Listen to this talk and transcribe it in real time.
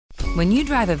When you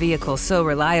drive a vehicle so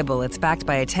reliable it's backed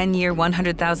by a 10-year,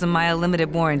 100,000-mile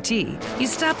limited warranty, you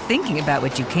stop thinking about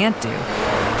what you can't do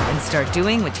and start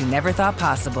doing what you never thought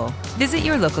possible. Visit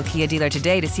your local Kia dealer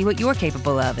today to see what you're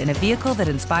capable of in a vehicle that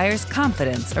inspires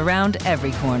confidence around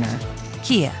every corner.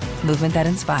 Kia, movement that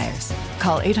inspires.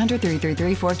 Call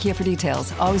 800-333-4KIA for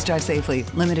details. Always drive safely.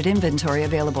 Limited inventory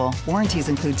available. Warranties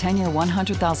include 10-year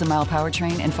 100,000-mile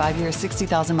powertrain and 5-year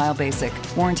 60,000-mile basic.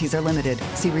 Warranties are limited.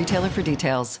 See retailer for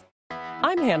details.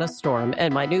 I'm Hannah Storm,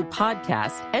 and my new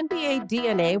podcast, NBA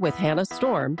DNA with Hannah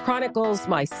Storm, chronicles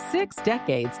my 6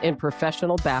 decades in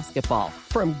professional basketball.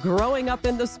 From growing up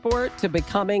in the sport to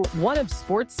becoming one of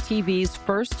sports TV's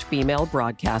first female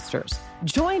broadcasters.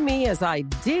 Join me as I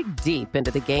dig deep into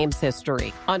the game's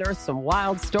history, unearth some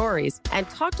wild stories, and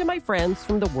talk to my friends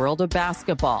from the world of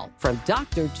basketball, from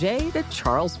Dr. J to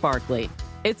Charles Barkley.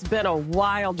 It's been a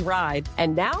wild ride,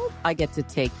 and now I get to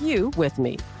take you with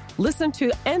me. Listen to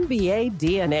NBA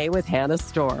DNA with Hannah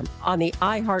Storm on the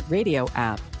iHeartRadio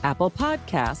app, Apple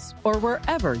Podcasts, or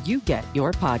wherever you get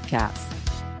your podcasts.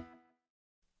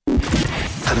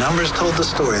 The numbers told the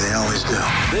story. They always do.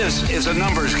 This is a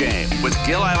numbers game with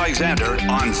Gil Alexander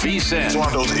on VSiN. It's one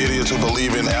of those idiots who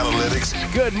believe in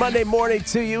analytics. Good Monday morning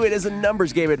to you. It is a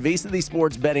numbers game at VSiN, the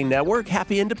Sports Betting Network.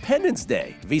 Happy Independence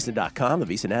Day. VSiN.com, the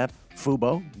VSiN app,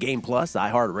 Fubo, Game Plus,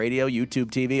 iHeartRadio,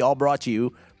 YouTube TV, all brought to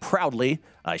you proudly,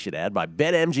 I should add, by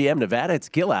BetMGM Nevada. It's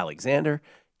Gil Alexander.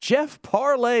 Jeff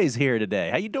Parlay's here today.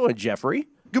 How you doing, Jeffrey?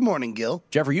 Good morning, Gil.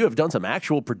 Jeffrey, you have done some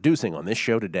actual producing on this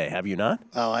show today, have you not?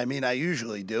 Oh, I mean, I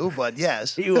usually do, but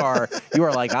yes. You are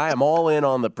like, I am all in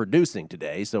on the producing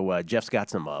today. So Jeff's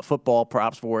got some football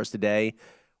props for us today.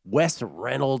 Wes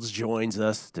Reynolds joins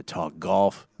us to talk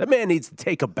golf. That man needs to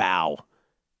take a bow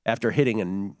after hitting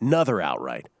another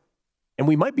outright. And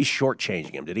we might be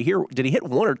shortchanging him. Did he hit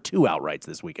 1 or 2 outrights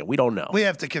this weekend? We don't know. We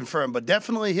have to confirm, but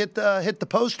definitely hit the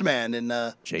postman in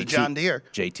the John Deere.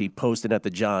 JT posted at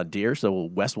the John Deere, so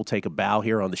Wes will take a bow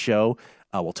here on the show.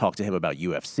 We'll talk to him about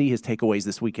UFC, his takeaways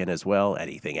this weekend as well.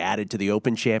 Anything added to the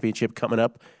Open Championship coming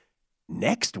up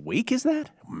next week, is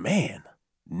that? Man,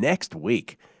 next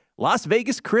week. Las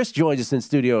Vegas Chris joins us in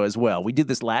studio as well. We did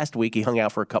this last week. He hung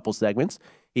out for a couple segments.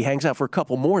 He hangs out for a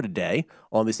couple more today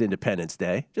on this Independence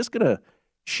Day. Just going to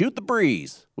shoot the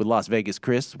breeze with Las Vegas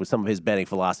Chris with some of his betting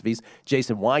philosophies.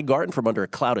 Jason Weingarten from Under a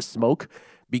Cloud of Smoke.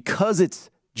 Because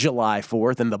it's July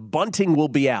 4th and the bunting will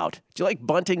be out. Do you like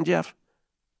bunting, Jeff?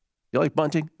 You like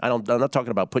bunting? I'm not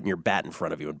talking about putting your bat in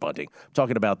front of you in bunting. I'm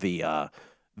talking about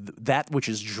that which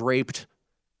is draped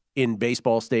in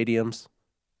baseball stadiums.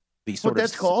 What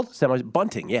that's called?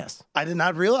 Bunting, yes. I did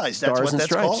not realize that's Stars what and that's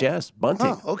stripes, called. yes,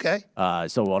 bunting. Oh, okay.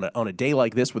 So on a day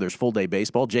like this where there's full day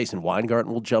baseball, Jason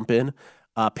Weingarten will jump in.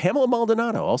 Pamela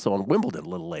Maldonado also on Wimbledon a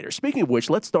little later. Speaking of which,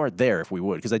 let's start there if we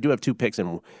would, because I do have 2 picks,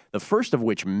 and the first of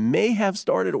which may have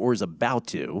started or is about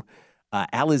to.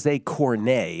 Alizé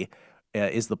Cornet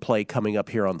is the play coming up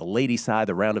here on the lady side,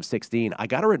 the round of 16. I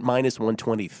got her at minus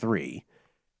 123.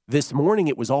 This morning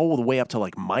it was all the way up to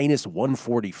like minus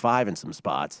 145 in some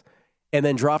spots, and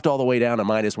then dropped all the way down to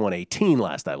minus 118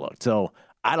 last I looked. So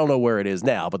I don't know where it is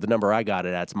now, but the number I got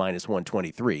it at's minus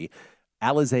 123.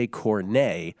 Alizé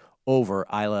Cornet over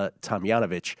Ayla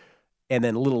Tomljanovic. And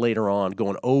then a little later on,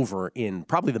 going over in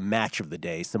probably the match of the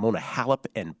day, Simona Halep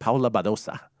and Paula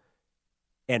Badosa.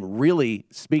 And really,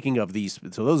 speaking of these,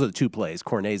 so those are the 2 plays.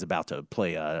 Cornet's about to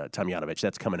play Tomljanovic.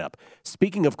 That's coming up.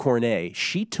 Speaking of Cornet,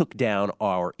 she took down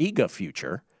our Iga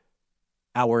future,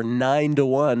 our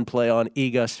 9-1 play on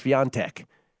Iga Swiatek.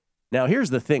 Now, here's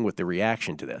the thing with the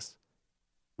reaction to this.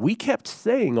 We kept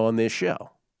saying on this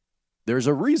show, there's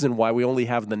a reason why we only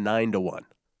have the 9-1.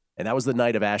 And that was the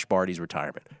night of Ash Barty's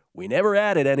retirement. We never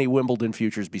added any Wimbledon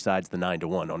futures besides the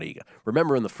 9-1 on Iga.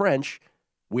 Remember, in the French,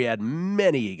 we had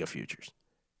many Iga futures.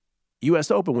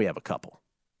 U.S. Open, we have a couple.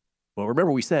 Well,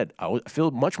 remember we said, I feel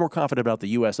much more confident about the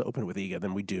U.S. Open with Iga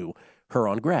than we do her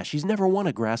on grass. She's never won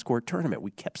a grass court tournament.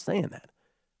 We kept saying that.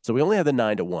 So we only had the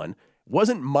 9-1. It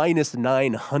wasn't minus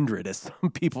 900 as some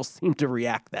people seem to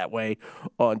react that way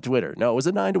on Twitter. No, it was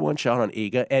a 9-1 shot on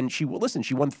Iga. And she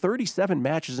won 37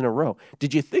 matches in a row.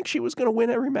 Did you think she was going to win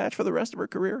every match for the rest of her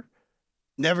career?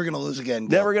 Never going to lose again.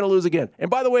 Gil. Never going to lose again. And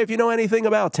by the way, if you know anything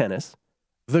about tennis,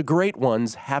 the great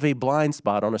ones have a blind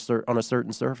spot on a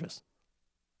certain surface.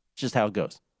 It's just how it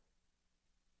goes.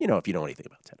 You know, if you know anything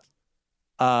about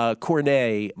tennis.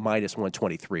 Cornet minus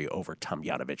 123 over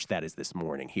Tomljanovic. That is this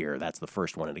morning here. That's the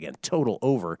first one. And again, total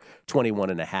over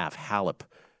 21.5. Halep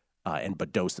and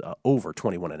Badosa over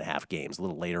 21.5 games a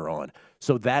little later on.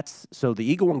 So the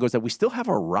Eagle one goes that we still have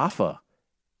our Rafa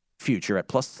future at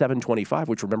plus 725,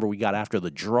 which remember we got after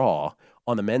the draw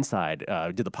on the men's side.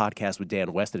 Did the podcast with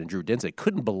Dan Weston and Drew Dinsick.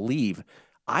 Couldn't believe,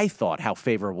 I thought, how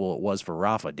favorable it was for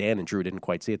Rafa. Dan and Drew didn't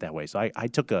quite see it that way. So I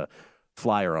took a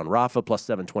flyer on Rafa plus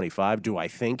 725. Do I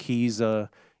think he's, do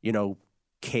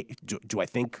I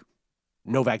think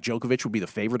Novak Djokovic would be the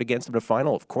favorite against him in the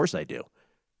final? Of course I do.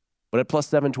 But at plus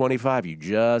 725, you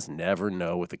just never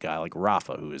know with a guy like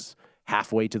Rafa, who is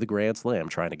halfway to the Grand Slam,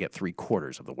 trying to get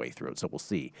 3/4 of the way through it. So we'll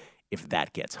see if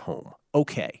that gets home.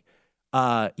 Okay.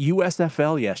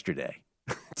 USFL yesterday.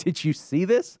 Did you see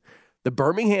this? The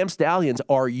Birmingham Stallions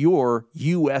are your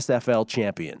USFL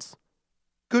champions.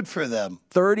 Good for them.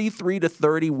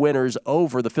 33-30 winners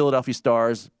over the Philadelphia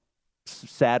Stars.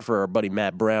 Sad for our buddy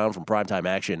Matt Brown from Primetime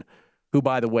Action, who,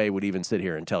 by the way, would even sit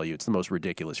here and tell you it's the most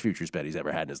ridiculous futures bet he's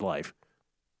ever had in his life.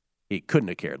 He couldn't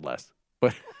have cared less.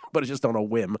 But just on a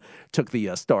whim, took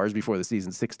the Stars before the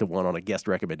season 6-1 on a guest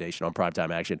recommendation on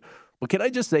Primetime Action. But can I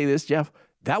just say this, Jeff?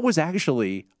 That was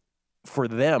actually, for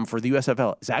them, for the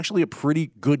USFL, it's actually a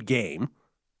pretty good game.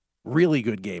 Really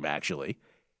good game, actually.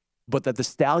 But that the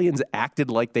Stallions acted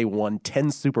like they won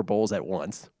 10 Super Bowls at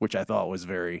once, which I thought was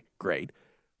very great.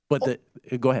 But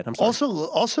go ahead. I'm sorry.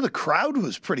 Also, the crowd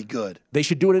was pretty good. They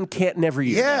should do it in Canton every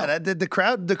year. Yeah, the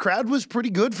crowd was pretty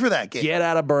good for that game. Get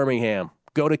out of Birmingham.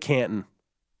 Go to Canton.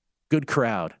 Good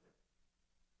crowd.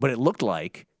 But it looked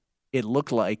like it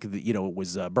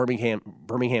was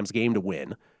Birmingham's game to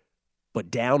win.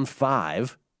 But down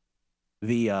 5,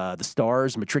 the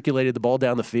Stars matriculated the ball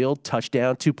down the field,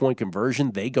 touchdown, 2-point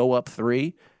conversion. They go up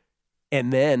 3,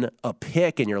 and then a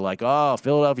pick, and you're like, oh,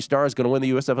 Philadelphia Stars going to win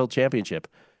the USFL championship.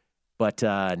 But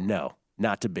no,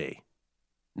 not to be.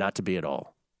 Not to be at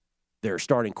all. Their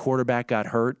starting quarterback got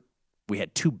hurt. We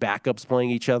had 2 backups playing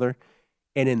each other.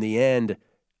 And in the end,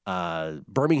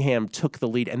 Birmingham took the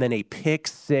lead, and then a pick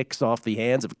 6 off the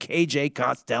hands of KJ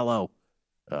Costello.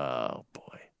 Oh,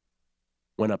 boy.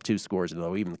 Went up 2 scores,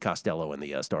 though even Costello and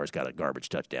the Stars got a garbage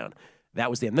touchdown. That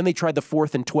was the end. Then they tried the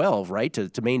 4th and 12, right,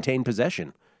 to maintain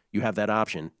possession. You have that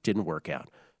option. Didn't work out.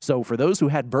 So for those who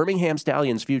had Birmingham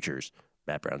Stallions futures,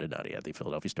 Matt Brown did not. He had the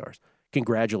Philadelphia Stars.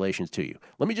 Congratulations to you.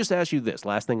 Let me just ask you this,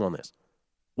 last thing on this.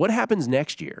 What happens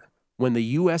next year when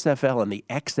the USFL and the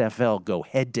XFL go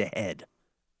head-to-head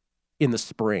in the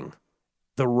spring?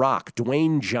 The Rock,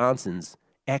 Dwayne Johnson's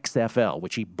XFL,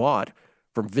 which he bought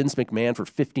from Vince McMahon for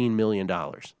 $15 million.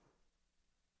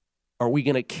 Are we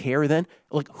going to care then?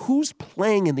 Like, who's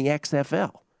playing in the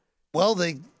XFL? Well,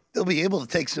 they'll be able to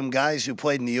take some guys who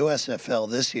played in the USFL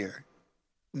this year.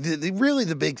 Really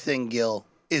the big thing, Gil,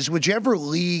 is whichever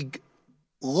league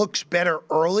looks better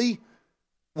early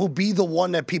will be the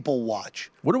one that people watch.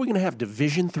 What are we going to have,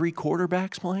 Division III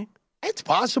quarterbacks playing? It's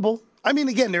possible. I mean,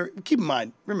 again, keep in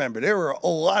mind, remember, there were a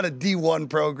lot of D1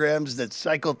 programs that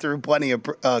cycled through plenty of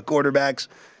quarterbacks.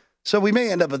 So we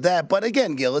may end up with that. But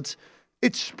again, Gil, it's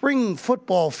spring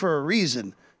football for a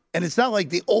reason. And it's not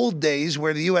like the old days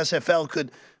where the USFL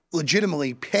could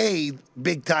legitimately pay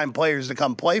big-time players to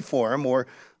come play for them, or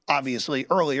obviously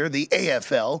earlier, the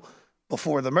AFL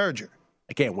before the merger.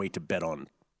 I can't wait to bet on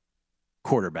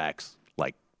quarterbacks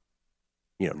like,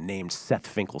 named Seth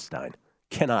Finkelstein.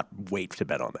 Cannot wait to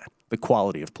bet on that. The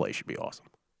quality of play should be awesome.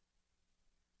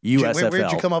 USFL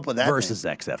where'd you come up with that versus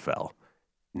name? XFL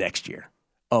next year.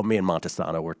 Oh, me and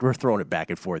Montesano, we're throwing it back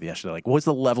and forth yesterday. Like, what's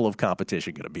the level of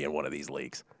competition going to be in one of these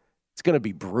leagues? It's going to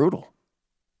be brutal.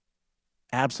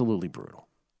 Absolutely brutal.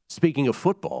 Speaking of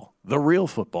football, the real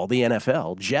football, the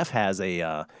NFL, Jeff has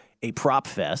a prop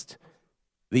fest,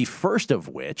 the first of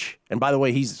which, and by the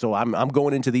way, I'm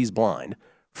going into these blind.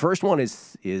 First one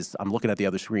is I'm looking at the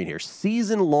other screen here,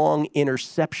 season-long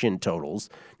interception totals,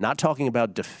 not talking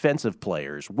about defensive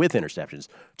players with interceptions,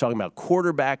 talking about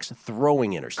quarterbacks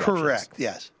throwing interceptions. Correct,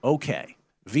 yes. Okay,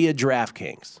 via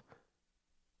DraftKings.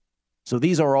 So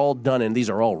these are all done, and these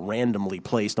are all randomly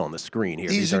placed on the screen here.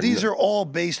 These are all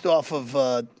based off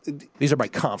of... these are by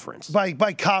conference.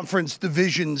 By conference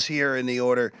divisions here in the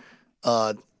order.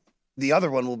 The other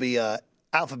one will be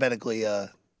alphabetically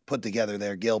put together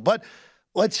there, Gil. But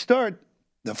let's start.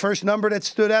 The first number that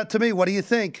stood out to me, what do you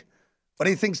think? What do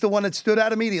you think's the one that stood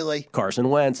out immediately? Carson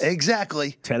Wentz.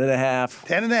 Exactly. 10.5.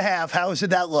 10.5. How is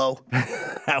it that low?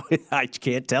 I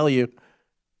can't tell you.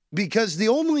 Because the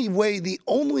only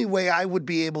way I would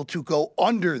be able to go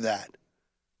under that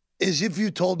is if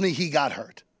you told me he got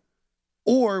hurt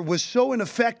or was so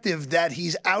ineffective that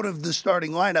he's out of the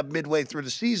starting lineup midway through the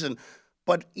season.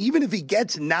 But even if he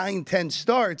gets 9-10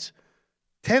 starts,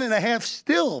 10.5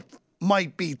 still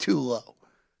might be too low.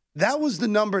 That was the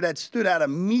number that stood out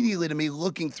immediately to me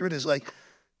looking through this. Like,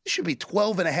 it should be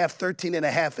 12.5,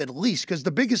 13.5 at least, because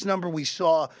the biggest number we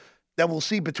saw that we'll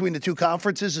see between the two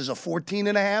conferences is a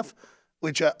 14.5,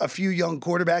 which a few young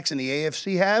quarterbacks in the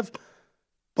AFC have.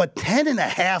 But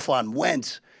 10.5 on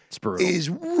Wentz is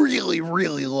really,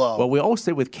 really low. Well, we always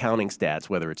say with counting stats,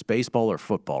 whether it's baseball or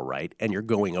football, right, and you're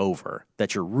going over,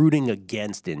 that you're rooting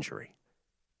against injury.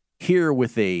 Here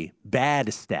with a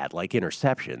bad stat like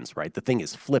interceptions, right, the thing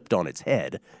is flipped on its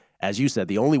head. As you said,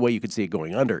 the only way you could see it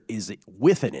going under is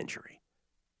with an injury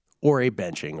or a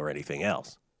benching or anything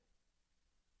else.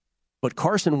 But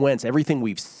Carson Wentz, everything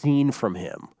we've seen from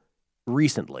him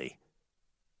recently,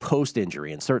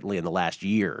 post-injury, and certainly in the last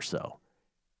year or so,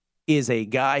 is a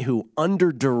guy who,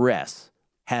 under duress,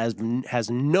 has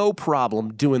no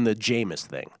problem doing the Jameis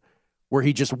thing, where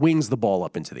he just wings the ball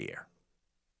up into the air.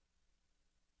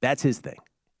 That's his thing.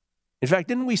 In fact,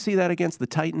 didn't we see that against the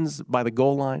Titans by the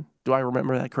goal line? Do I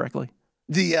remember that correctly?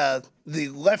 The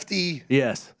lefty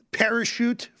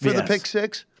parachute for the pick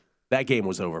six? That game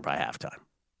was over by halftime.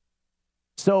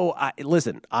 So,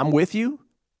 listen, I'm with you.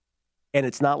 And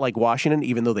it's not like Washington,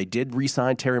 even though they did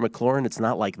re-sign Terry McLaurin, it's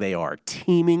not like they are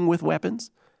teeming with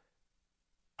weapons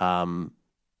that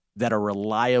are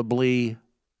reliably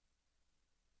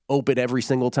open every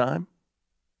single time.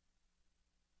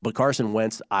 But Carson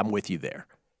Wentz, I'm with you there.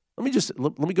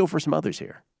 Let me go for some others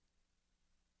here.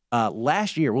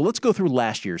 Last year, let's go through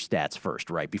last year's stats first,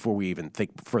 right, before we even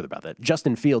think further about that.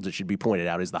 Justin Fields, it should be pointed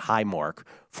out, is the high mark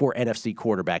for NFC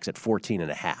quarterbacks at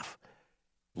 14.5.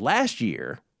 Last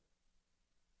year,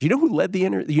 do you know who led the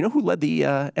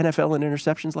NFL in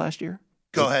interceptions last year?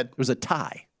 Go ahead. It was a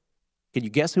tie. Can you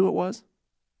guess who it was?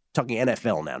 Talking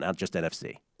NFL now, not just NFC.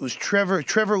 It was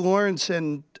Trevor Lawrence,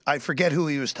 and I forget who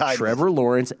he was tied with. Trevor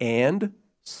Lawrence and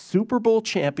Super Bowl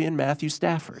champion Matthew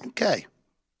Stafford. Okay.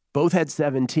 Both had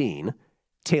 17.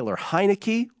 Taylor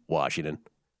Heineke, Washington.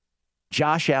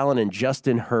 Josh Allen and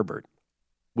Justin Herbert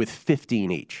with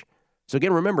 15 each. So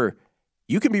again, remember,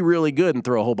 you can be really good and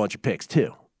throw a whole bunch of picks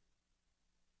too.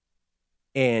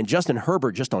 And Justin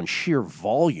Herbert, just on sheer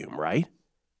volume, right?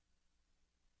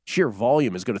 Sheer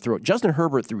volume is going to throw it. Justin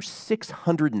Herbert threw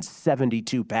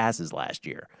 672 passes last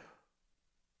year.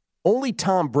 Only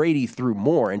Tom Brady threw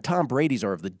more, and Tom Brady's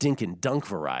are of the dink and dunk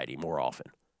variety more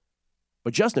often.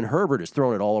 But Justin Herbert is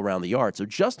throwing it all around the yard. So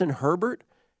Justin Herbert,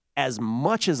 as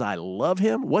much as I love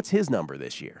him, what's his number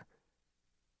this year?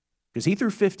 Because he threw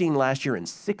 15 last year in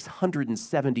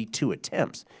 672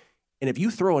 attempts. And if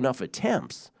you throw enough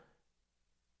attempts,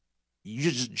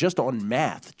 you just on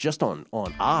math, just on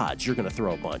odds, you're going to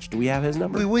throw a bunch. Do we have his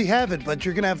number? We have it, but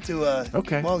you're going to have to,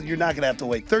 okay. Well, you're not going to have to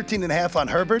wait. 13.5 on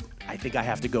Herbert. I think I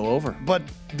have to go over. But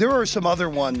there are some other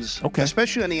ones,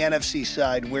 especially on the NFC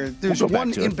side, where there's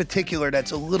one in particular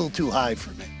that's a little too high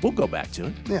for me. We'll go back to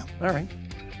it. Yeah. All right.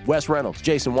 Wes Reynolds,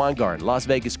 Jason Weingarten, Las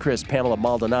Vegas Chris, Pamela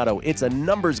Maldonado. It's a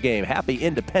numbers game. Happy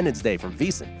Independence Day from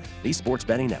VSiN, the Sports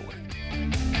Betting Network.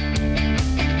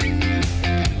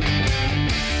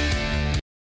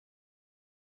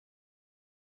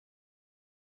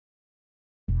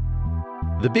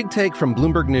 The Big Take from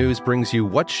Bloomberg News brings you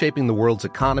what's shaping the world's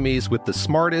economies with the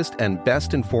smartest and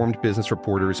best-informed business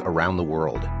reporters around the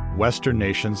world. Western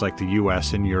nations like the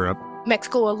U.S. and Europe.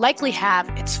 Mexico will likely have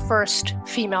its first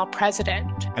female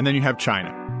president. And then you have China.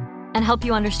 And help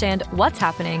you understand what's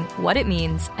happening, what it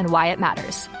means, and why it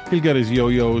matters. He'll get his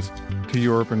yo-yos to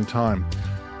Europe in time.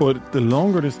 But the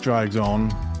longer this drags on,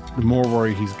 the more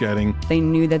worry he's getting. They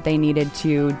knew that they needed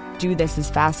to do this as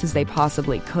fast as they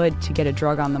possibly could to get a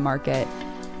drug on the market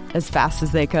as fast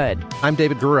as they could. I'm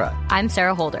David Gura. I'm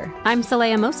Sarah Holder. I'm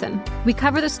Saleha Mohsen. We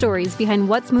cover the stories behind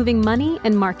what's moving money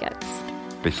and markets.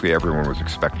 Basically, everyone was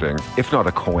expecting, if not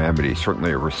a calamity,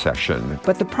 certainly a recession.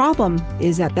 But the problem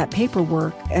is that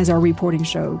paperwork, as our reporting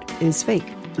showed, is fake.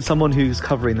 As someone who's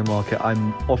covering the market,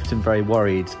 I'm often very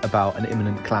worried about an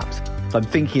imminent collapse. I'm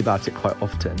thinking about it quite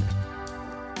often.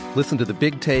 Listen to The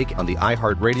Big Take on the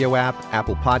iHeartRadio app,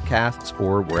 Apple Podcasts,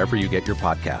 or wherever you get your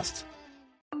podcasts.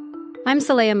 I'm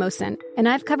Saleha Mohsen, and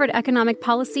I've covered economic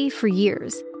policy for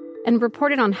years and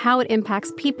reported on how it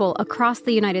impacts people across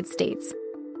the United States.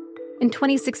 In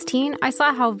 2016, I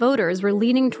saw how voters were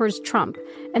leaning towards Trump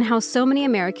and how so many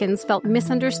Americans felt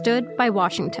misunderstood by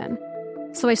Washington.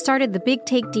 So I started The Big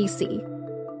Take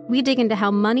DC. We dig into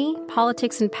how money,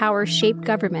 politics, and power shape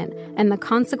government and the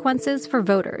consequences for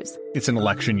voters. It's an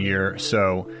election year,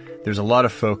 so there's a lot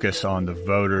of focus on the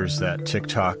voters that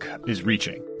TikTok is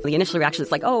reaching. The initial reaction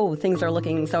is like, oh, things are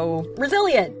looking so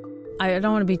resilient. I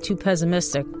don't want to be too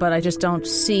pessimistic, but I just don't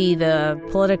see the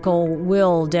political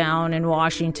will down in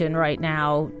Washington right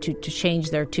now to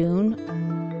change their tune.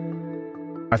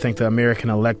 I think the American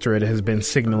electorate has been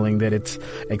signaling that it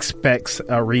expects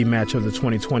a rematch of the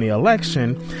 2020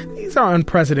 election. These are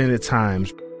unprecedented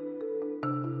times.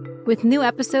 With new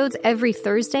episodes every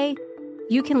Thursday,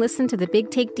 you can listen to the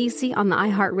Big Take DC on the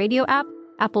iHeartRadio app,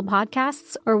 Apple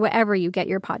Podcasts, or wherever you get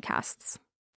your podcasts.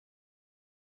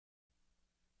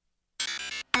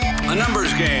 A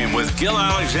numbers game with Gil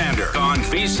Alexander on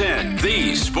VSiN,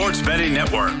 the Sports Betting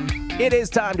Network. It is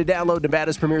time to download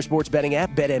Nevada's premier sports betting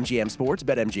app, BetMGM Sports.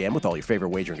 BetMGM with all your favorite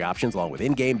wagering options, along with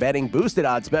in-game betting, boosted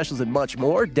odds specials, and much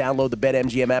more. Download the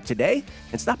BetMGM app today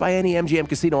and stop by any MGM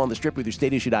casino on the Strip with your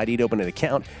state-issued ID to open an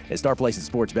account and start placing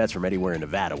sports bets from anywhere in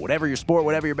Nevada. Whatever your sport,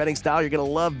 whatever your betting style, you're going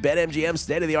to love BetMGM's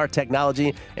state-of-the-art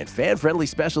technology and fan-friendly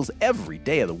specials every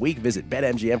day of the week. Visit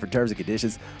BetMGM for terms and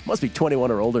conditions. Must be 21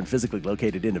 or older and physically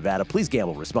located in Nevada. Please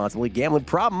gamble responsibly. Gambling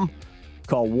problem?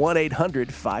 Call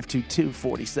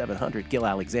 1-800-522-4700. Gil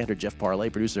Alexander, Jeff Parlay,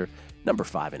 producer number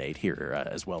 5 and 8 here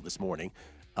as well this morning.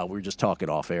 We were just talking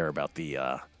off air about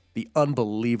the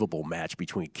unbelievable match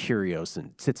between Kyrgios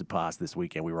and Tsitsipas this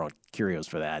weekend. We were on Kyrgios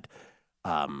for that.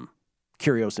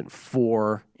 Kyrgios in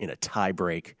 4 in a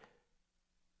tiebreak.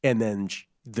 And then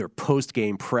their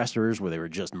post-game pressers where they were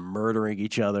just murdering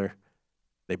each other.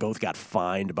 They both got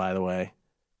fined, by the way.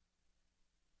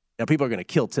 Now, people are going to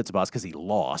kill Tsitsipas because he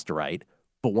lost, right?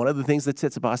 But one of the things that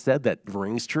Tsitsipas said that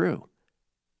rings true.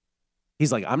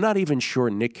 He's like, I'm not even sure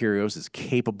Nick Kyrgios is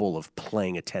capable of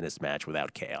playing a tennis match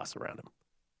without chaos around him.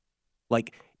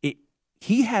 Like,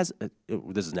 he has,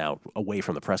 this is now away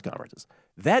from the press conferences,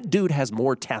 that dude has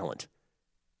more talent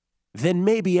than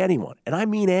maybe anyone. And I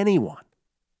mean anyone.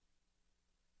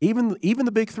 Even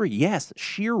the big three. Yes,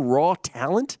 sheer raw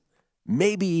talent,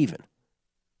 maybe even.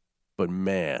 But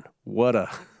man, what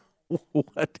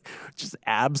just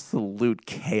absolute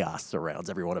chaos surrounds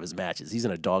every one of his matches. He's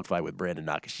in a dogfight with Brandon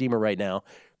Nakashima right now.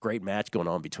 Great match going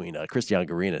on between Cristiano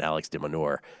Garin and Alex de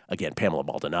Minaur. Again, Pamela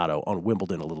Maldonado on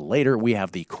Wimbledon a little later. We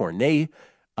have the Cornet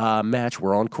match.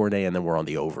 We're on Cornet, and then we're on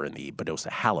the over in the Badosa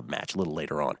Halep match a little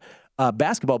later on.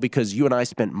 Basketball, because you and I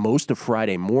spent most of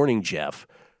Friday morning, Jeff,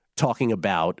 talking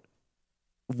about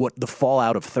what the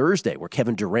fallout of Thursday, where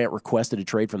Kevin Durant requested a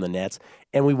trade from the Nets,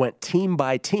 and we went team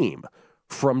by team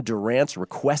from Durant's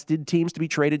requested teams to be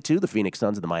traded to, the Phoenix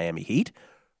Suns and the Miami Heat,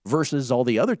 versus all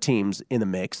the other teams in the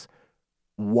mix.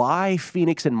 Why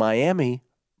Phoenix and Miami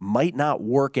might not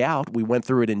work out, we went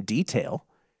through it in detail,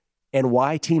 and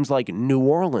why teams like New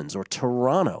Orleans or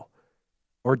Toronto,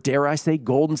 or dare I say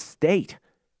Golden State,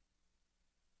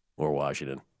 or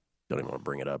Washington, don't even want to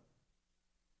bring it up,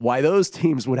 why those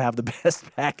teams would have the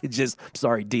best packages.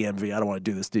 Sorry, DMV, I don't want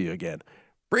to do this to you again.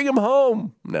 Bring them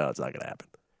home. No, it's not going to happen.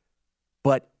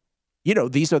 But, you know,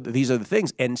 these are the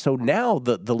things. And so now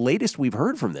the latest we've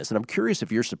heard from this, and I'm curious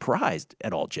if you're surprised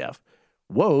at all, Jeff.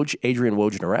 Adrian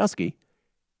Wojnarowski,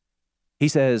 he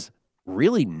says,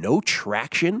 really no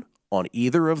traction on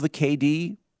either of the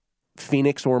KD,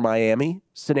 Phoenix, or Miami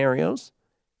scenarios.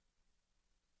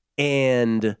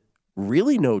 And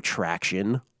really no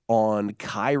traction on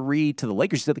Kyrie to the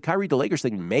Lakers. He said the Kyrie to Lakers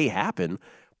thing may happen,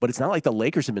 but it's not like the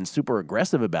Lakers have been super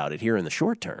aggressive about it here in the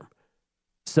short term.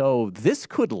 So this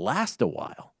could last a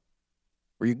while.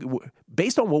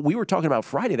 Based on what we were talking about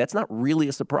Friday, that's not really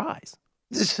a surprise.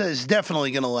 This is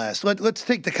definitely going to last. Let's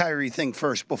take the Kyrie thing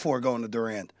first before going to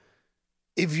Durant.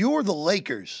 If you're the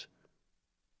Lakers,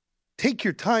 take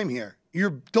your time here.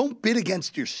 Don't bid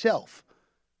against yourself.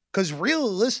 Because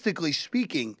realistically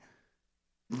speaking,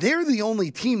 they're the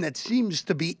only team that seems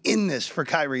to be in this for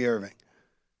Kyrie Irving.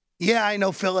 Yeah, I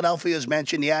know Philadelphia was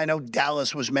mentioned. Yeah, I know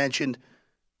Dallas was mentioned.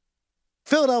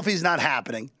 Philadelphia's not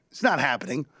happening. It's not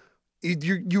happening.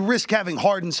 You risk having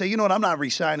Harden say, you know what, I'm not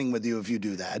re-signing with you if you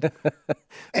do that.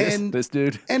 And this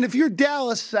dude. And if you're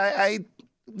Dallas,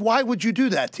 why would you do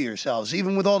that to yourselves?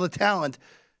 Even with all the talent,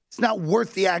 it's not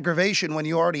worth the aggravation when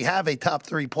you already have a top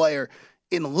 3 player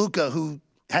in Luka who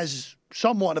has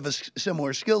somewhat of a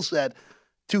similar skill set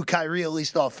to Kyrie, at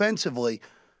least offensively.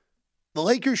 The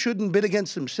Lakers shouldn't bid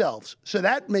against themselves. So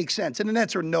that makes sense. And the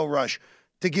Nets are in no rush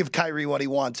to give Kyrie what he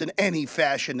wants in any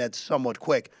fashion that's somewhat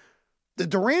quick. The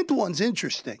Durant one's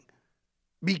interesting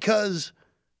because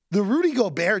the Rudy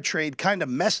Gobert trade kind of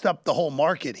messed up the whole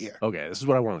market here. Okay, this is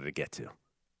what I wanted to get to.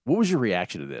 What was your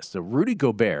reaction to this? So Rudy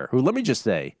Gobert, who, let me just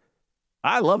say,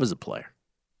 I love as a player.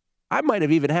 I might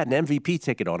have even had an MVP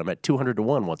ticket on him at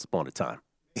 200-1 once upon a time.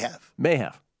 May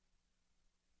have.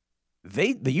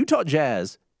 The Utah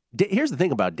Jazz, here's the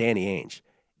thing about Danny Ainge.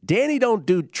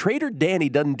 Trader Danny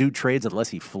doesn't do trades unless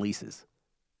he fleeces.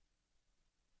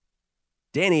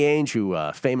 Danny Ainge, who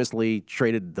famously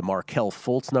traded the Markelle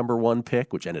Fultz #1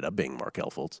 pick, which ended up being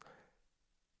Markelle Fultz,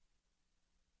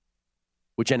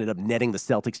 which ended up netting the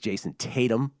Celtics Jason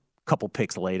Tatum a couple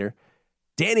picks later.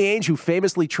 Danny Ainge, who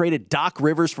famously traded Doc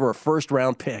Rivers for a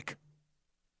first-round pick.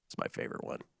 It's my favorite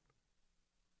one.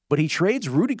 But he trades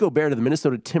Rudy Gobert to the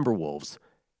Minnesota Timberwolves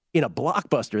in a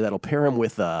blockbuster that'll pair him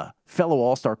with fellow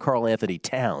All-Star Karl Anthony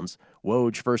Towns.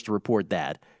 Woj first to report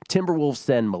that. Timberwolves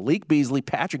send Malik Beasley,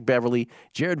 Patrick Beverley,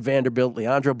 Jared Vanderbilt,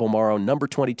 Leandro Bolmaro, number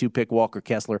 22 pick Walker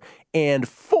Kessler, and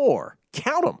 4,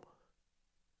 count them.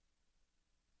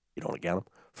 You don't want to count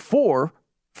them? 4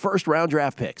 first-round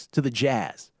draft picks to the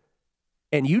Jazz.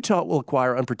 And Utah will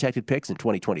acquire unprotected picks in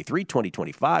 2023,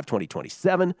 2025,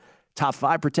 2027, top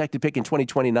 5 protected pick in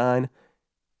 2029.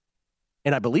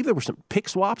 And I believe there were some pick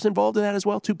swaps involved in that as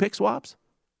well, 2 pick swaps.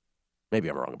 Maybe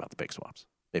I'm wrong about the pick swaps.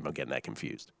 Maybe I'm getting that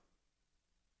confused.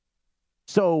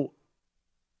 So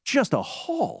just a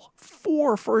haul,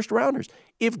 4 first-rounders.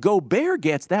 If Gobert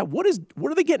gets that, what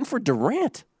are they getting for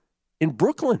Durant in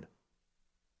Brooklyn?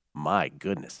 My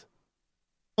goodness.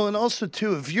 Well, and also,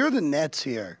 too, if you're the Nets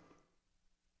here,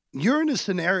 you're in a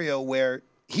scenario where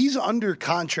he's under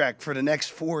contract for the next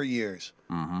 4 years.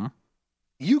 Mm-hmm.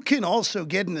 You can also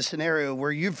get in a scenario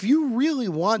where if you really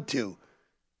want to,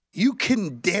 you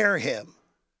can dare him.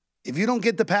 If you don't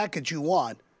get the package you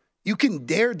want, you can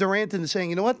dare Durant into saying,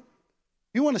 you know what?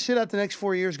 You want to sit out the next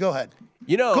 4 years? Go ahead.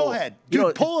 Go ahead.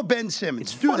 Dude, pull a Ben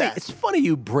Simmons. Do that. It's funny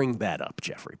you bring that up,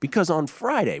 Jeffrey, because on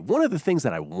Friday, one of the things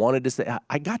that I wanted to say,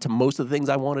 I got to most of the things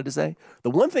I wanted to say.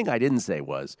 The one thing I didn't say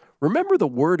was, remember the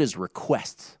word is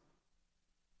requests.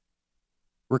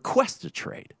 Request a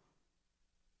trade.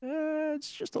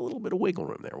 It's just a little bit of wiggle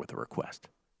room there with a request.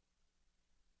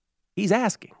 He's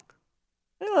asking.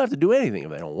 They don't have to do anything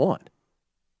if they don't want.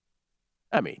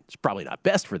 I mean, it's probably not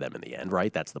best for them in the end,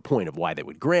 right? That's the point of why they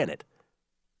would grant it.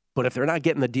 But if they're not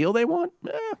getting the deal they want,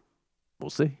 we'll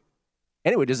see.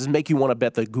 Anyway, does this make you want to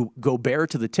bet the Gobert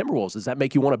to the Timberwolves? Does that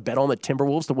make you want to bet on the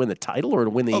Timberwolves to win the title or to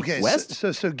win the West?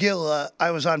 So Gil,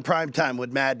 I was on primetime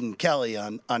with Madden Kelly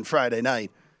on Friday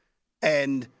night,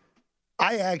 and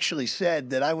I actually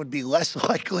said that I would be less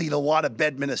likely to want to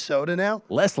bet Minnesota now.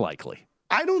 Less likely.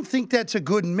 I don't think that's a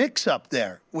good mix up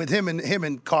there with him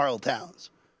and Karl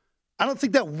Towns. I don't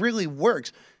think that really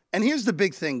works. And here's the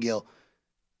big thing, Gil.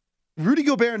 Rudy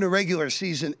Gobert in the regular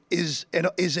season is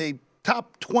a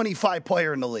top 25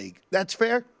 player in the league. That's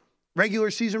fair?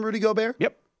 Regular season Rudy Gobert?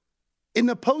 Yep. In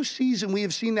the postseason, we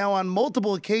have seen now on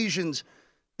multiple occasions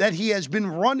that he has been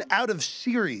run out of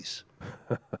series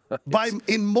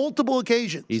in multiple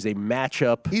occasions. He's a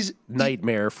matchup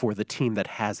nightmare for the team that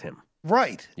has him.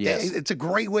 Right. Yes. It's a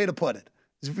great way to put it.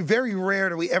 It's very rare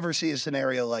that we ever see a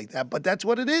scenario like that, but that's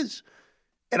what it is.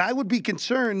 And I would be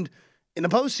concerned in the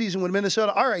postseason with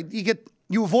Minnesota. All right,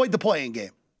 you avoid the play-in game.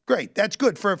 Great. That's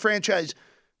good for a franchise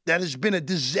that has been a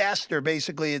disaster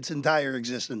basically its entire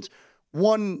existence.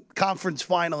 One conference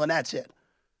final, and that's it.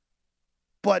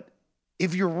 But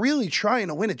if you're really trying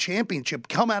to win a championship,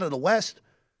 come out of the West,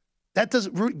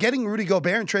 getting Rudy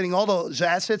Gobert and trading all those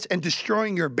assets and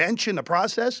destroying your bench in the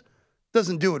process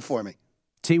doesn't do it for me.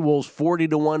 T-Wolves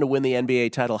 40-1 to win the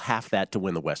NBA title, half that to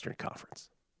win the Western Conference.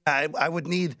 I would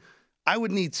need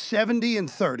 70 and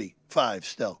 35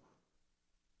 still.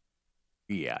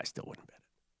 Yeah, I still wouldn't bet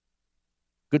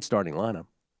it. Good starting lineup.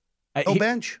 No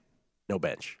bench? No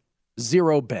bench.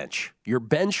 0 bench. Your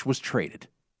bench was traded.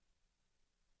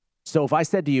 So if I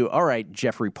said to you, all right,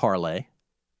 Jeffrey Parlay,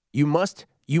 you must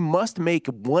make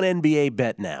one NBA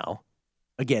bet now.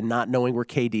 Again, not knowing where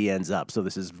KD ends up. So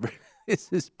this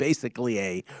is basically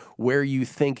a where you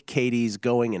think KD's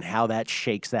going and how that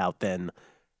shakes out then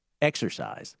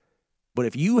exercise. But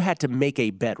if you had to make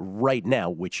a bet right now,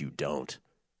 which you don't,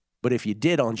 but if you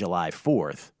did on July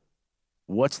 4th,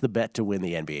 what's the bet to win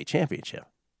the NBA championship?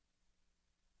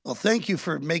 Well, thank you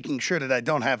for making sure that I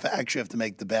don't actually have to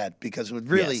make the bet, because it would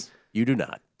really... Yes, you do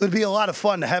not. It would be a lot of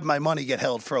fun to have my money get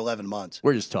held for 11 months.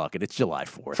 We're just talking. It's July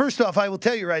 4th. First off, I will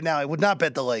tell you right now, I would not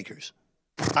bet the Lakers.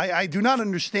 I do not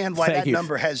understand why that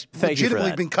number has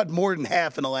legitimately been cut more than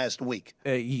half in the last week.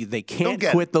 They can't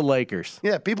quit the Lakers.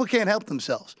 Yeah, people can't help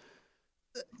themselves.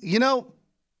 You know,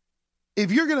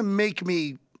 if you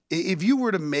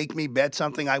were to make me bet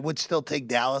something, I would still take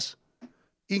Dallas.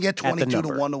 You can get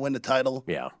 22-1 to win the title.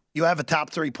 Yeah. You have a top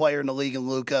 3 player in the league in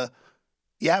Luka.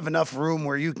 You have enough room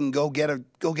where you can go get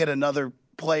another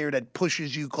player that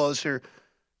pushes you closer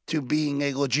to being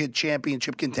a legit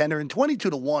championship contender. And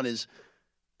 22-1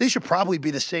 they should probably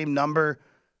be the same number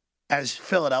as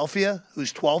Philadelphia,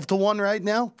 who's 12-1 right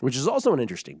now. Which is also an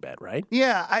interesting bet, right?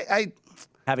 Yeah, I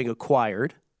having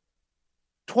acquired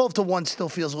 12-1 still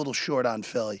feels a little short on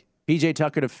Philly. PJ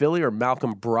Tucker to Philly or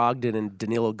Malcolm Brogdon and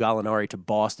Danilo Gallinari to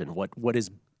Boston? What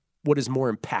is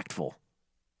more impactful?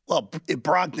 Well, if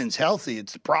Brogdon's healthy,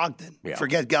 it's Brogdon. Yeah.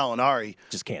 Forget Gallinari.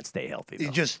 Just can't stay healthy, though. He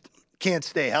just can't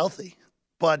stay healthy.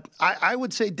 But I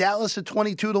would say Dallas at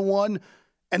 22-1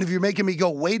 And if you're making me go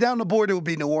way down the board, it would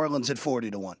be New Orleans at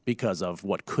 40-1. Because of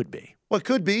what could be. What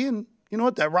could be, and you know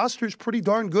what? That roster's pretty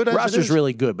darn good as it is. Roster's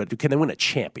really good, but can they win a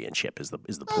championship is the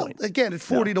point. Again, at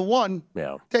 40-1,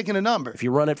 taking a number. If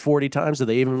you run it 40 times, do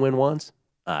they even win once?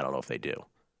 I don't know if they do.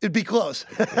 It'd be close.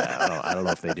 I don't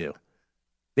know if they do.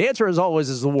 The answer, as always,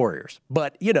 is the Warriors.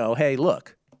 But, hey,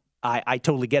 look, I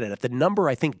totally get it. At the number,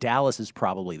 I think Dallas is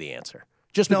probably the answer.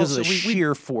 Just because of the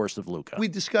sheer force of Luka. We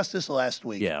discussed this last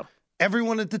week. Yeah.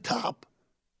 Everyone at the top,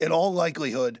 in all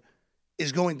likelihood,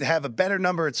 is going to have a better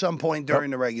number at some point during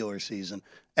the regular season.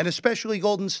 And especially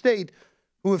Golden State,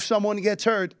 who, if someone gets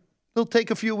hurt, they'll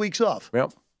take a few weeks off.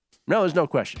 Yep. No, there's no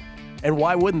question. And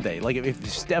why wouldn't they? Like, if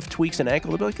Steph tweaks an ankle,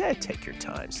 they'll be like, hey, take your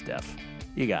time, Steph.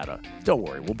 You gotta. Don't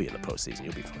worry, we'll be in the postseason.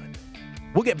 You'll be fine.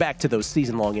 We'll get back to those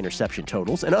season-long interception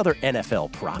totals and other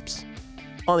NFL props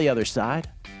on the other side.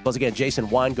 Once again, Jason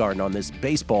Weingarten on this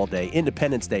baseball day,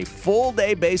 Independence Day,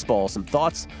 full-day baseball. Some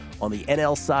thoughts on the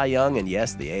NL Cy Young and,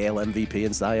 yes, the AL MVP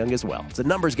and Cy Young as well. It's a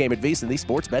numbers game at VSiN, the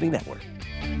Sports Betting Network.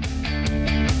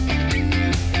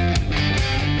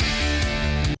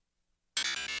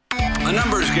 A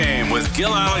numbers game with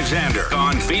Gil Alexander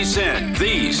on VSiN,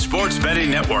 the Sports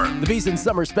Betting Network. The VSiN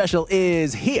Summer Special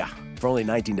is here. For only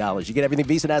 $19, you get everything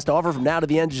VSiN has to offer from now to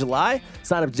the end of July.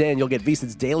 Sign up today and you'll get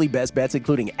VSiN's daily best bets,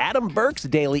 including Adam Burke's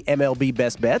daily MLB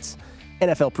best bets,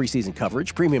 NFL preseason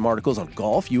coverage, premium articles on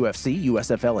golf, UFC,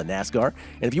 USFL, and NASCAR.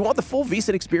 And if you want the full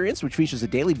VSiN experience, which features a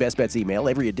daily best bets email,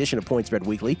 every edition of Point Spread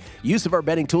Weekly, use of our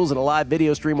betting tools, and a live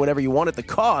video stream whenever you want it, the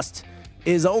cost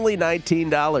is only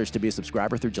 $19 to be a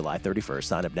subscriber through July 31st.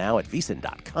 Sign up now at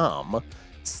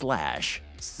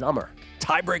VSiN.com/summer.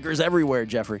 Tiebreakers everywhere,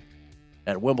 Jeffrey,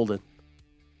 at Wimbledon.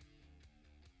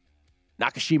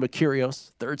 Nakashima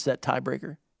Kyrgios, third set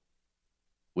tiebreaker.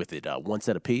 With it one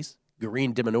set apiece.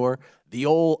 Garin de Minaur, the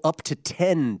old up to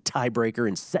 10 tiebreaker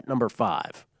in set number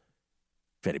 5.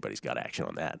 If anybody's got action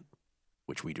on that,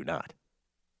 which we do not.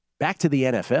 Back to the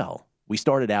NFL. We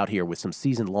started out here with some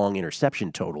season-long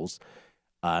interception totals.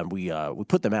 We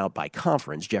put them out by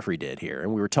conference. Jeffrey did here.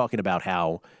 And we were talking about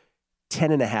how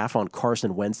 10.5 on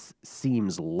Carson Wentz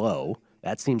seems low.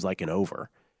 That seems like an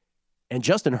over. And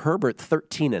Justin Herbert,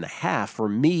 13.5, for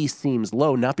me seems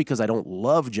low, not because I don't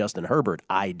love Justin Herbert.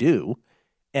 I do.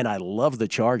 And I love the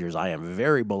Chargers. I am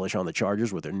very bullish on the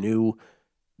Chargers with their new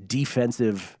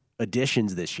defensive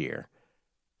additions this year.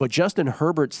 But Justin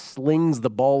Herbert slings the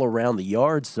ball around the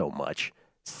yard so much,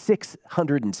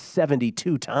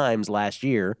 672 times last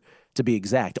year, to be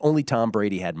exact. Only Tom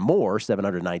Brady had more,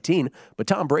 719, but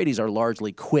Tom Brady's are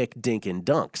largely quick dink and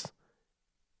dunks.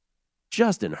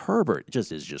 Justin Herbert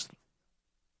is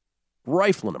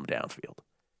rifling them downfield.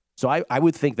 So I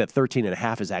would think that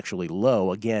 13.5 is actually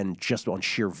low, again, just on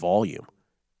sheer volume.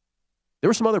 There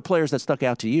were some other players that stuck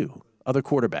out to you, other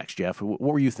quarterbacks, Jeff. What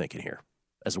were you thinking here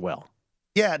as well?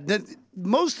 Yeah,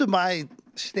 most of my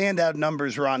standout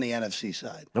numbers were on the NFC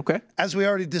side. Okay. As we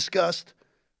already discussed,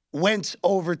 Wentz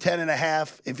over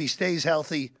 10.5. If he stays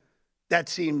healthy, that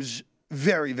seems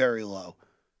very, very low.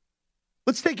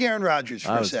 Let's take Aaron Rodgers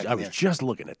for a second. I was just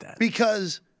looking at that.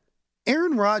 Because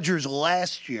Aaron Rodgers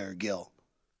last year, Gil,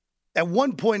 at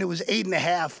one point it was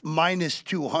 8.5 minus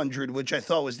 200, which I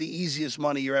thought was the easiest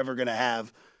money you're ever going to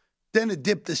have. Then it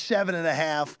dipped to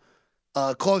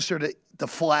 7.5, closer to the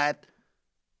flat.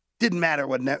 Didn't matter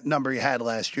what number you had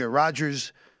last year.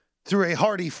 Rodgers threw a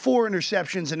hearty 4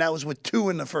 interceptions, and that was with 2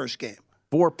 in the first game.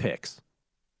 4 picks.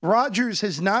 Rodgers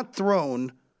has not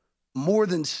thrown more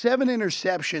than 7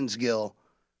 interceptions, Gil,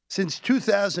 since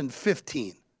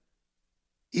 2015.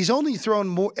 He's only thrown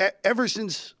more ever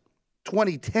since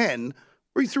 2010,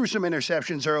 where he threw some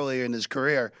interceptions earlier in his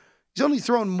career. He's only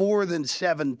thrown more than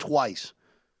 7 twice.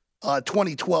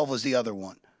 2012 was the other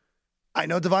one. I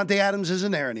know Devontae Adams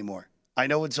isn't there anymore. I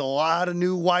know it's a lot of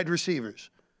new wide receivers.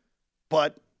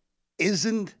 But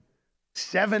isn't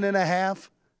 7.5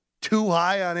 too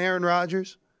high on Aaron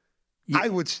Rodgers? Yeah. I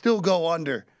would still go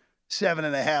under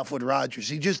 7.5 with Rodgers.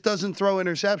 He just doesn't throw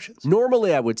interceptions.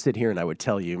 Normally, I would sit here and I would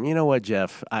tell you, you know what,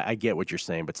 Jeff, I get what you're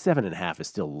saying, but 7.5 is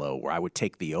still low, where I would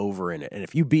take the over, and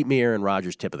if you beat me, Aaron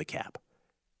Rodgers, tip of the cap.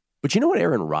 But you know what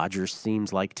Aaron Rodgers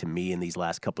seems like to me in these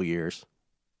last couple years?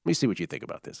 Let me see what you think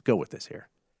about this. Go with this here.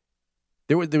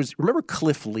 There was remember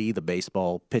Cliff Lee, the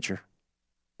baseball pitcher,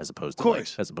 as opposed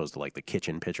to like the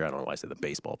kitchen pitcher. I don't know why I said the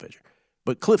baseball pitcher,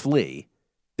 but Cliff Lee.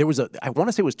 There was I want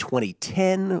to say it was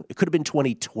 2010. It could have been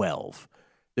 2012.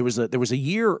 There was a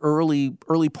year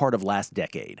early part of last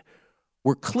decade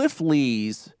where Cliff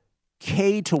Lee's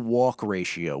K to walk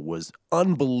ratio was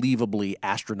unbelievably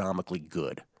astronomically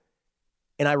good.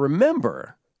 And I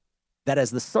remember that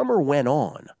as the summer went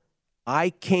on,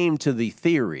 I came to the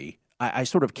theory, I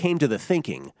sort of came to the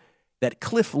thinking that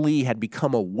Cliff Lee had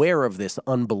become aware of this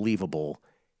unbelievable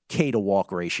K to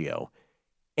walk ratio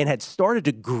and had started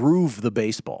to groove the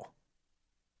baseball.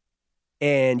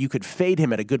 And you could fade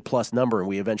him at a good plus number, and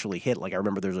we eventually hit, like I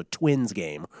remember there's a Twins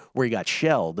game where he got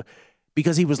shelled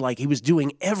because he was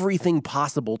doing everything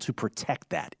possible to protect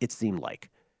that, it seemed like.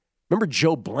 Remember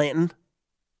Joe Blanton?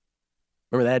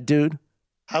 Remember that dude?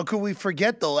 How could we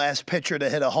forget the last pitcher to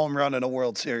hit a home run in a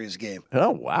World Series game?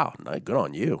 Oh, wow. Good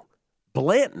on you.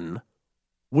 Blanton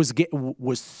was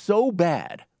so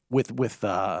bad with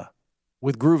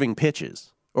grooving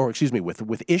pitches, or excuse me,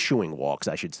 with issuing walks,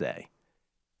 I should say,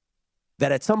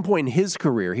 that at some point in his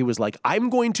career, he was like, I'm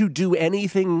going to do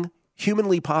anything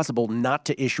humanly possible not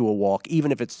to issue a walk,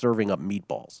 even if it's serving up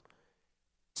meatballs.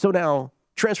 So now,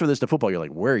 transfer this to football, you're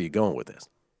like, where are you going with this?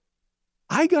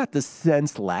 I got the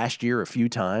sense last year a few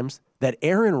times that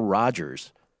Aaron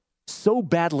Rodgers so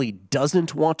badly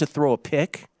doesn't want to throw a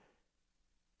pick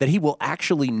that he will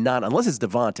actually not, unless it's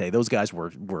Devontae, those guys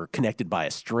were connected by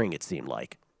a string, it seemed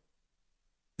like.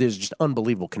 There's just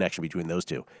unbelievable connection between those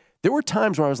two. There were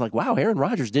times where I was like, wow, Aaron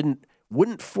Rodgers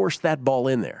wouldn't force that ball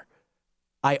in there.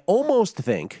 I almost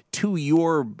think, to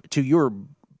your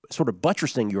sort of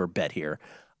buttressing your bet here,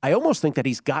 I almost think that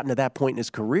he's gotten to that point in his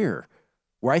career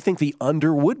where I think the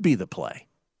under would be the play.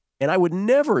 And I would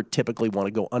never typically want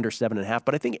to go under 7.5,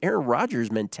 but I think Aaron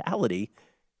Rodgers' mentality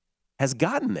has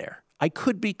gotten there. I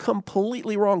could be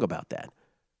completely wrong about that.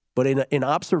 But in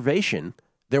observation,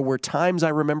 there were times I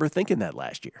remember thinking that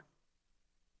last year.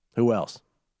 Who else?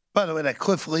 By the way, that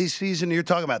Cliff Lee season, you're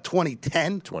talking about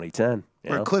 2010? 2010.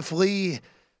 Where Cliff Lee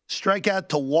strikeout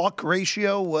to walk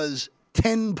ratio was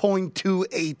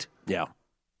 10.28. Yeah.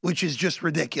 Which is just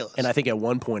ridiculous. And I think at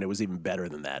one point it was even better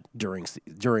than that during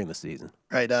the season.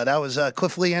 Right. That was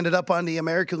Cliff Lee ended up on the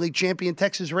American League champion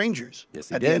Texas Rangers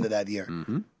at the end of that year.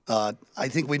 Mm-hmm. I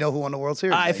think we know who won the World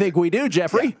Series. I think we do,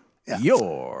 Jeffrey. Yeah.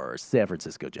 Your San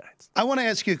Francisco Giants. I want to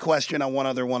ask you a question on one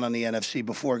other one on the NFC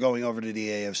before going over to the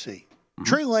AFC. Mm-hmm.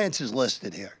 Trey Lance is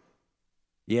listed here.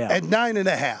 Yeah. At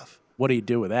 9.5. What do you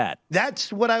do with that?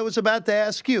 That's what I was about to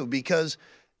ask you, because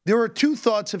there are two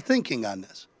thoughts of thinking on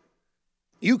this.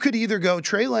 You could either go,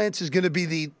 Trey Lance is going to be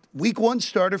the week 1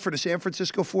 starter for the San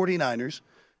Francisco 49ers,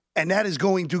 and that is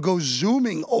going to go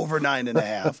zooming over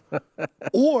 9.5.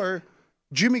 Or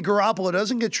Jimmy Garoppolo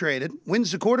doesn't get traded,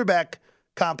 wins the quarterback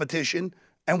competition,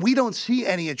 and we don't see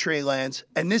any of Trey Lance,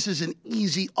 and this is an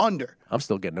easy under. I'm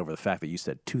still getting over the fact that you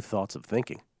said two thoughts of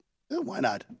thinking. Why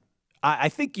not? I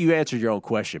think you answered your own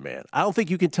question, man. I don't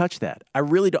think you can touch that. I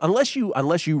really don't, unless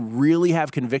you really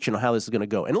have conviction on how this is going to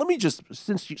go. And let me just,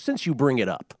 since you bring it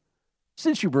up,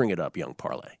 young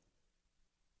parlay,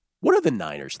 what are the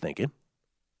Niners thinking?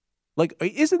 Like,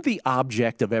 isn't the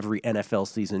object of every NFL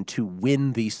season to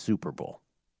win the Super Bowl?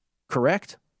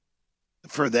 Correct?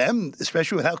 For them,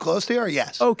 especially with how close they are,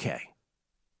 yes. Okay.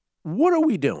 What are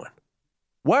we doing?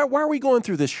 Why are we going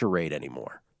through this charade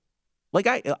anymore? Like,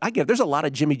 I get, there's a lot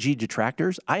of Jimmy G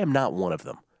detractors. I am not one of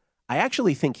them. I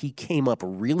actually think he came up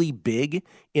really big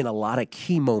in a lot of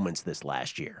key moments this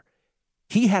last year.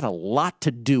 He had a lot to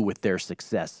do with their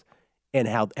success and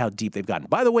how deep they've gotten.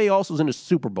 By the way, he also was in a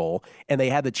Super Bowl, and they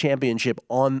had the championship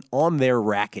on their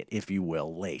racket, if you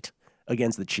will, late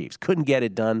against the Chiefs. Couldn't get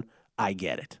it done. I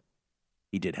get it.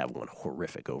 He did have one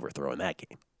horrific overthrow in that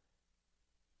game.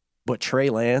 But Trey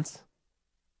Lance,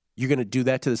 you're going to do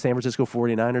that to the San Francisco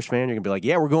 49ers fan? You're going to be like,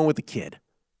 yeah, we're going with the kid.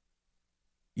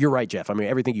 You're right, Jeff. I mean,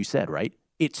 everything you said, right?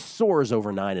 It soars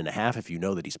over 9.5 if you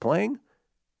know that he's playing,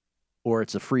 or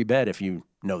it's a free bet if you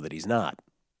know that he's not.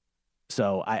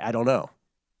 So I don't know.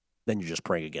 Then you're just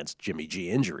praying against Jimmy G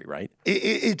injury, right?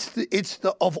 It's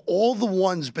the of all the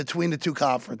ones between the two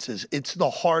conferences, it's the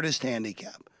hardest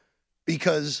handicap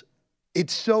because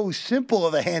it's so simple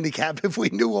of a handicap if we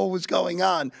knew what was going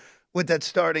on with that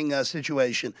starting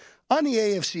situation. On the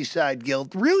AFC side, Gil,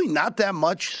 really not that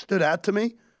much stood out to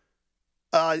me.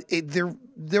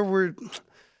 There were,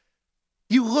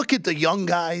 you look at the young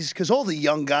guys, because all the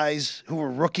young guys who were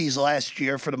rookies last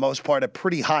year, for the most part, at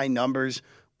pretty high numbers.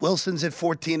 Wilson's at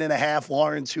 14.5.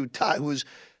 Lawrence, who was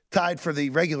tied for the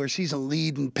regular season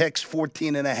lead in picks,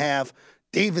 14.5.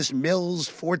 Davis Mills,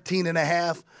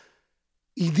 14.5.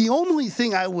 The only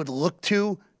thing I would look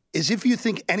to is if you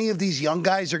think any of these young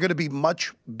guys are going to be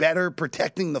much better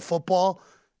protecting the football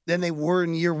than they were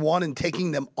in year one and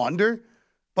taking them under.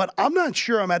 But I'm not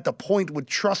sure I'm at the point with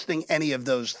trusting any of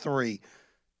those three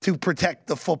to protect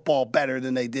the football better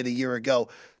than they did a year ago.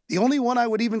 The only one I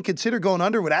would even consider going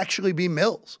under would actually be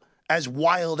Mills, as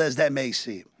wild as that may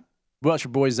seem. What about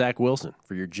your boy Zach Wilson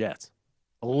for your Jets?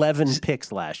 11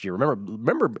 picks last year.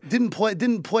 Remember didn't play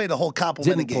the whole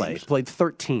complement of games. Played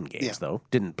 13 games though.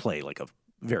 Didn't play like a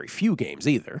very few games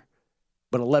either.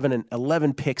 But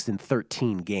 11 picks in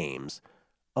 13 games.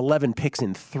 11 picks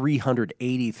in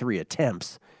 383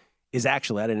 attempts is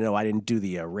actually, I didn't do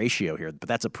the ratio here, but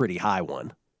that's a pretty high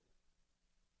one.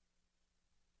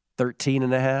 14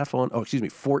 and a half on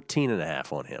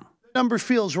him. Number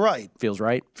feels right. Feels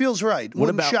right? Feels right.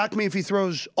 Wouldn't shock me if he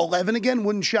throws 11 again.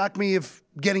 Wouldn't shock me if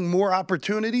getting more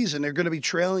opportunities and they're going to be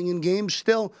trailing in games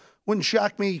still. Wouldn't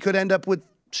shock me he could end up with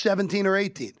 17 or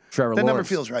 18. That number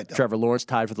feels right, though. Trevor Lawrence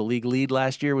tied for the league lead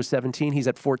last year with 17. He's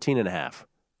at 14 and a half.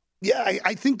 Yeah,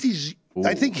 I think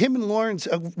him and Lawrence,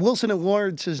 Wilson and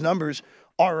Lawrence's numbers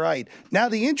are right. Now,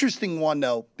 the interesting one,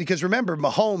 though, because remember,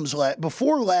 Mahomes,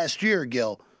 before last year,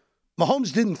 Gil,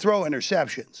 Mahomes didn't throw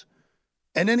interceptions.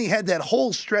 And then he had that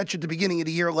whole stretch at the beginning of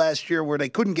the year last year where they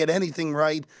couldn't get anything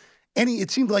right. It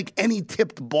seemed like any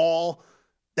tipped ball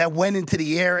that went into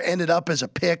the air ended up as a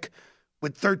pick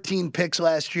with 13 picks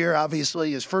last year.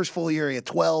 Obviously, his first full year, he had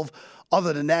 12.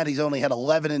 Other than that, he's only had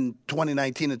 11 in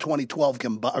 2019 and 2012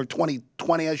 or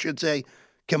 2020, I should say,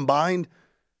 combined.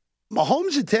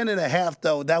 Mahomes at 10.5,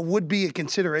 though, that would be a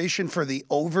consideration for the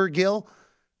over, Gil,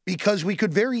 because we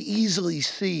could very easily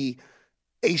see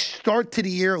a start to the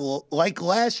year like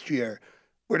last year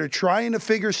where they're trying to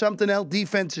figure something out.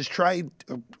 Defenses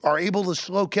are able to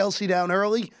slow Kelsey down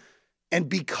early. And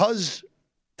because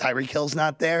Tyreek Hill's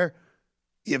not there,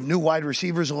 you have new wide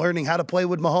receivers learning how to play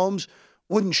with Mahomes.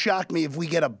 Wouldn't shock me if we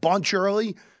get a bunch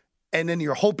early and then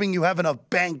you're hoping you have enough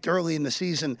banked early in the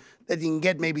season that you can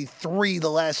get maybe 3 the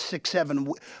last 6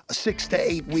 to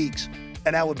 8 weeks.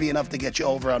 And that would be enough to get you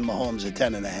over on Mahomes at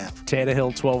 10.5.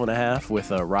 Tannehill 12.5 with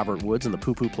Robert Woods and the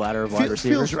poo-poo platter of wide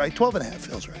receivers. Feels right. 12.5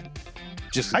 feels right.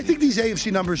 I think these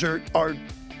AFC numbers are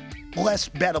less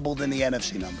bettable than the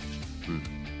NFC numbers.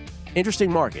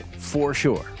 Interesting market, for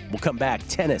sure. We'll come back.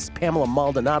 Tennis. Pamela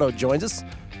Maldonado joins us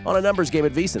on a numbers game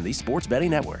at VSiN, the Sports Betting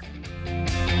Network.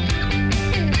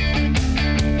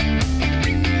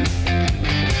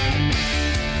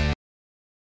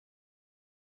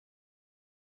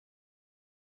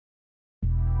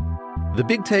 The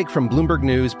Big Take from Bloomberg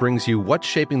News brings you what's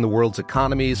shaping the world's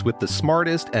economies with the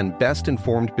smartest and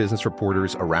best-informed business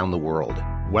reporters around the world.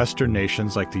 Western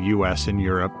nations like the U.S. and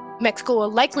Europe. Mexico will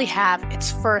likely have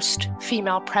its first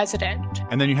female president.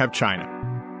 And then you have China.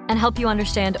 And help you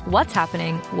understand what's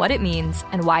happening, what it means,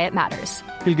 and why it matters.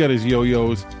 He'll get his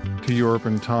yo-yos to Europe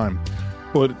in time.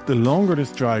 But the longer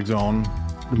this drags on,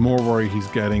 the more worry he's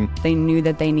getting. They knew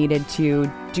that they needed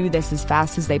to do this as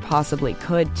fast as they possibly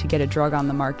could to get a drug on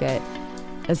the market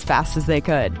as fast as they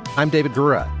could. I'm David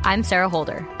Gura. I'm Sarah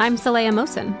Holder. I'm Saleha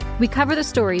Mohsen. We cover the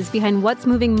stories behind what's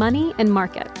moving money and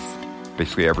markets.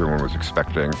 Basically, everyone was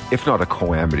expecting, if not a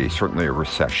calamity, certainly a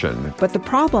recession. But the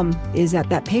problem is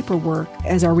that paperwork,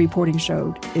 as our reporting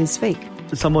showed, is fake.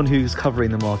 As someone who's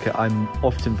covering the market, I'm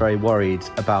often very worried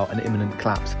about an imminent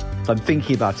collapse. So I'm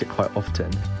thinking about it quite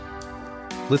often.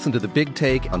 Listen to The Big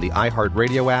Take on the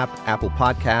iHeartRadio app, Apple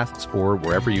Podcasts, or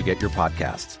wherever you get your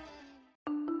podcasts.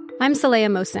 I'm Saleha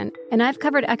Mohsen, and I've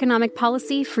covered economic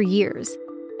policy for years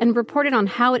and reported on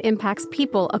how it impacts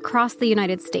people across the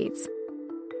United States.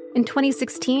 In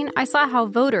 2016, I saw how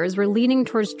voters were leaning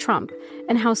towards Trump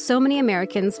and how so many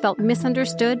Americans felt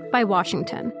misunderstood by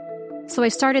Washington. So I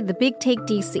started The Big Take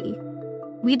DC.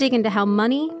 We dig into how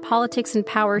money, politics, and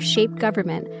power shape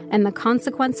government and the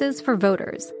consequences for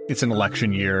voters. It's an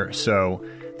election year, so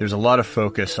there's a lot of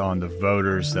focus on the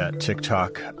voters that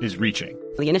TikTok is reaching.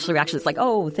 The initial reaction is like,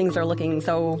 oh, things are looking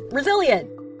so resilient.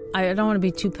 I don't want to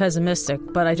be too pessimistic,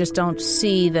 but I just don't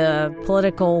see the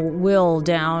political will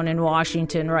down in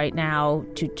Washington right now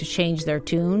to change their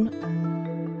tune.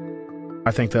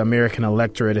 I think the American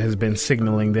electorate has been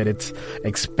signaling that it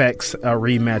expects a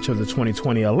rematch of the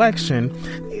 2020 election.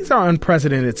 These are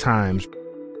unprecedented times.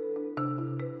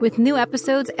 With new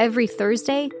episodes every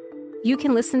Thursday, you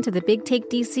can listen to The Big Take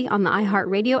DC on the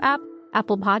iHeartRadio app,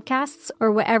 Apple Podcasts,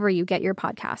 or wherever you get your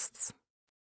podcasts.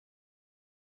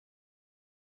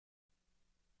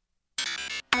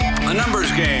 A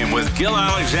numbers game with Gil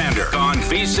Alexander on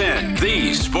VSiN,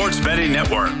 the Sports Betting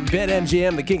Network.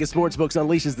 BetMGM, the king of sportsbooks,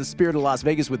 unleashes the spirit of Las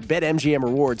Vegas with BetMGM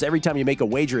rewards. Every time you make a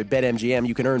wager at BetMGM,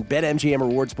 you can earn BetMGM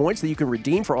rewards points that you can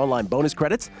redeem for online bonus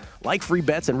credits, like free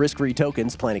bets and risk-free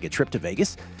tokens. Planning a trip to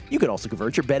Vegas? You can also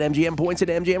convert your BetMGM points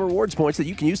into MGM rewards points that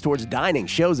you can use towards dining,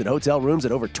 shows, and hotel rooms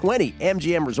at over 20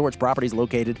 MGM Resorts properties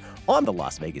located on the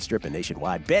Las Vegas Strip and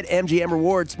nationwide. BetMGM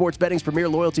Rewards, sports betting's premier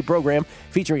loyalty program,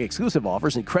 featuring exclusive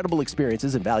offers, incredible unforgettable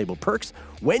experiences and valuable perks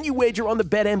when you wager on the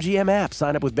BetMGM app.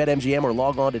 Sign up with BetMGM or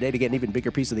log on today to get an even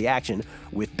bigger piece of the action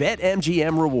with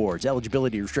BetMGM Rewards.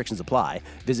 Eligibility restrictions apply.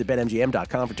 Visit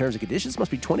BetMGM.com for terms and conditions.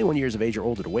 Must be 21 years of age or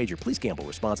older to wager. Please gamble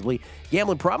responsibly.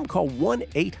 Gambling problem? Call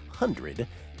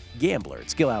 1-800-GAMBLER.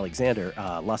 It's Gil Alexander.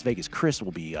 Las Vegas Chris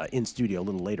will be in studio a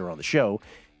little later on the show.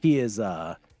 He is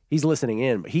he's listening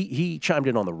in. He chimed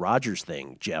in on the Rodgers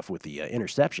thing, Jeff, with the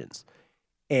interceptions.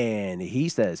 And he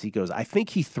goes, I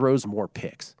think he throws more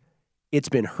picks. It's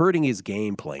been hurting his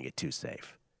game playing it too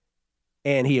safe.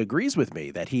 And he agrees with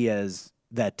me that he has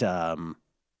that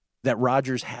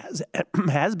Rodgers has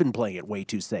been playing it way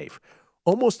too safe.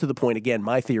 Almost to the point, again,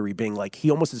 my theory being like he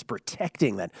almost is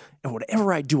protecting that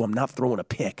whatever I do, I'm not throwing a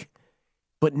pick.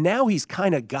 But now he's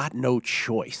kind of got no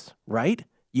choice, right?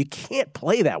 You can't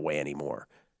play that way anymore.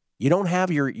 You don't have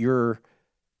your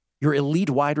elite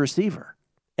wide receiver.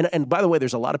 And by the way,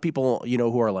 there's a lot of people,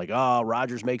 who are like, oh,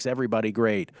 Rodgers makes everybody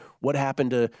great. What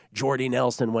happened to Jordy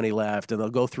Nelson when he left? And they'll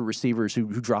go through receivers who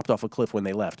dropped off a cliff when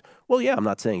they left. Well, yeah, I'm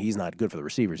not saying he's not good for the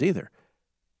receivers either.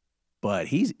 But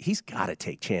he's got to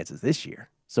take chances this year.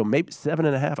 So maybe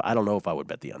 7.5. I don't know if I would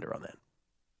bet the under on that.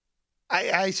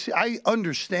 I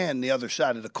understand the other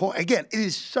side of the coin. Again, it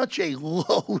is such a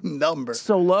low number.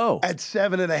 So low. At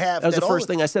 7.5. That was the first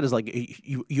thing I said is like,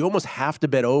 you almost have to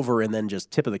bet over and then just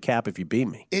tip of the cap if you beat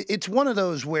me. It's one of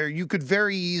those where you could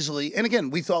very easily, and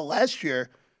again, we thought last year,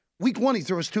 week 1, he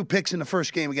throws 2 picks in the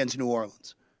first game against New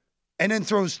Orleans and then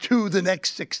throws 2 the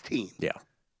next 16. Yeah.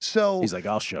 So he's like,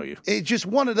 I'll show you. It's just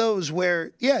one of those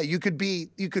where, yeah, you could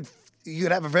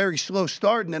have a very slow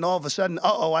start, and then all of a sudden,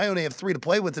 I only have 3 to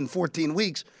play with in 14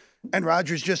 weeks, and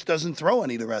Rodgers just doesn't throw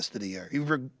any the rest of the year. He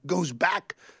goes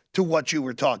back to what you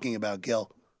were talking about,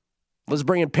 Gil. Let's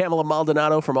bring in Pamela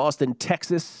Maldonado from Austin,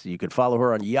 Texas. You can follow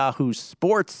her on Yahoo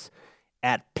Sports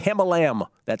at Pamela M.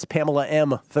 That's Pamela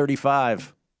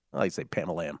M35. I like to say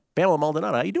Pamela M. Pamela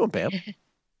Maldonado, how you doing, Pam?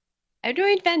 I'm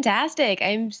doing fantastic.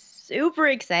 I'm super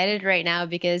excited right now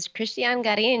because Cristian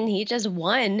Garin, he just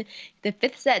won the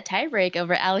 5th set tiebreak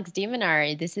over Alex de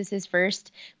Minaur. This is his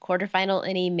first quarterfinal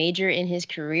in a major in his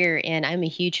career, and I'm a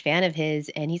huge fan of his.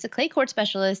 And he's a clay court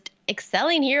specialist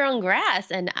excelling here on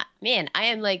grass. And man, I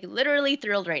am like literally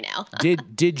thrilled right now.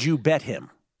 Did you bet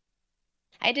him?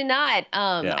 I did not.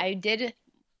 I did.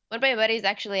 One of my buddies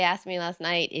actually asked me last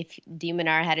night if de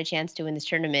Minaur had a chance to win this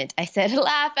tournament. I said,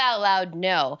 laugh out loud,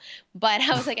 no. But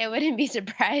I was like, I wouldn't be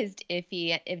surprised if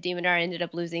de Minaur ended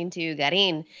up losing to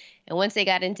Garin. And once they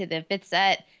got into the 5th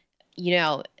set,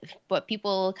 what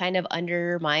people kind of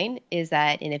undermine is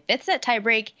that in a 5th set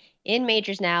tiebreak in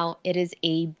majors now, it is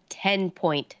a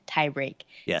 10-point tiebreak.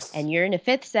 Yes. And you're in a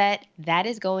 5th set, that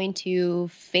is going to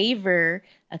favor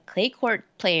a clay court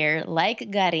player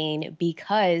like Garin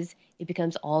because it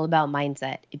becomes all about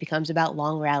mindset. It becomes about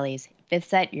long rallies. 5th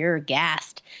set, you're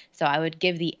gassed. So I would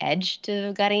give the edge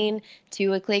to Garin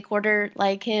to a clay quarter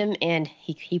like him, and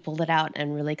he pulled it out.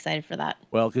 I'm really excited for that.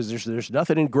 Well, because there's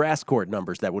nothing in grass court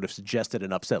numbers that would have suggested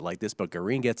an upset like this, but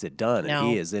Garin gets it done, and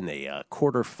he is in a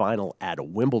quarterfinal at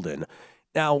Wimbledon.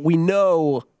 Now, we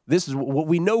know this is what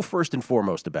we know first and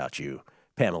foremost about you,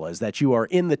 Pamela, is that you are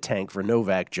in the tank for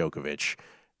Novak Djokovic.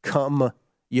 Come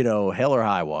hell or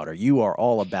high water, you are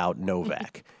all about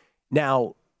Novak.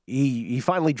 Now, he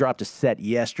finally dropped a set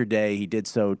yesterday. He did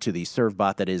so to the serve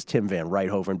bot that is Tim Van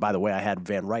Rijthoven. By the way, I had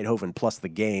Van Rijthoven plus the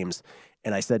games,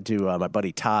 and I said to my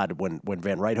buddy Todd when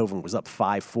Van Rijthoven was up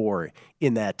 5-4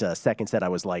 in that second set, I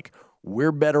was like,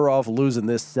 we're better off losing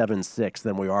this 7-6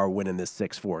 than we are winning this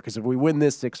 6-4. Because if we win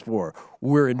this 6-4,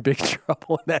 we're in big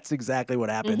trouble, and that's exactly what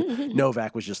happened.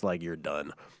 Novak was just like, you're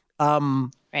done.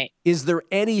 Right. Is there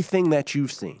anything that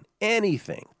you've seen,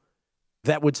 anything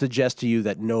that would suggest to you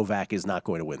that Novak is not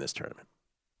going to win this tournament?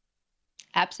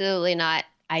 Absolutely not.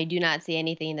 I do not see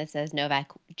anything that says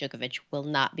Novak Djokovic will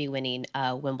not be winning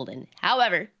Wimbledon.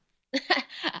 However,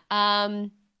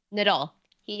 Nadal,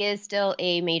 he is still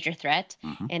a major threat,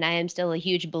 and I am still a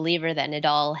huge believer that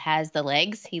Nadal has the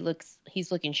legs.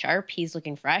 He's looking sharp. He's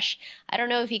looking fresh. I don't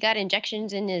know if he got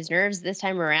injections in his nerves this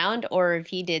time around or if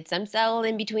he did some cell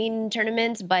in between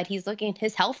tournaments, but his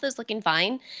health is looking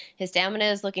fine. His stamina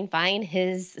is looking fine.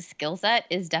 His skill set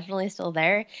is definitely still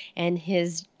there, and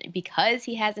because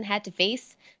he hasn't had to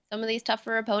face some of these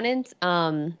tougher opponents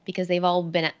because they've all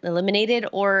been eliminated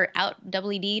or out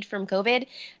WD'd from COVID,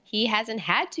 he hasn't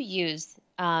had to use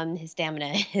his stamina,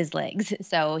 his legs.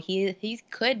 So he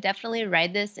could definitely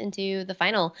ride this into the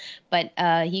final, but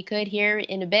he could here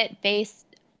in a bit face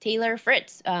Taylor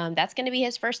Fritz. That's going to be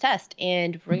his first test,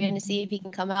 and we're going to see if he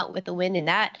can come out with a win in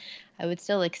that. I would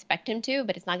still expect him to,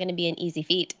 but it's not going to be an easy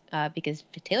feat because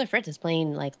Taylor Fritz is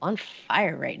playing like on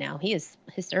fire right now. He is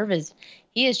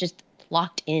just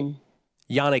locked in.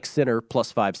 Jannik Sinner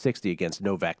plus 560 against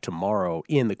Novak tomorrow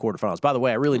in the quarterfinals. By the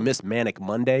way, I really miss Manic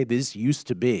Monday. This used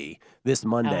to be, this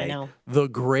Monday, the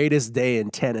greatest day in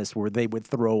tennis where they would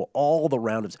throw all the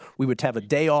round of, we would have a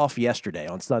day off yesterday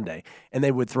on Sunday, and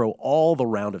they would throw all the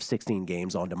round of 16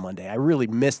 games onto Monday. I really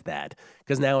miss that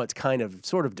because now it's kind of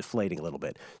sort of deflating a little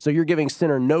bit. So you're giving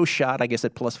Sinner no shot, I guess,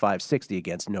 at plus 560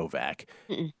 against Novak.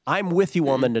 I'm with you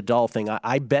on the Nadal thing.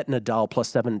 I bet Nadal plus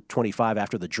 725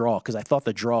 after the draw because I thought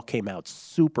the draw came out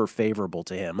super favorable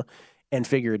to him and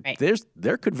figured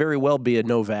there could very well be a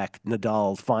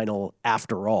Novak-Nadal final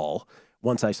after all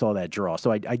once I saw that draw.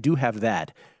 So I do have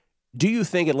that. Do you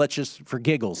think, and let's just, for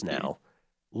giggles now,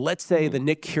 let's say the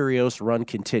Nick Kyrgios run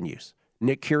continues.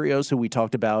 Nick Kyrgios, who we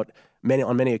talked about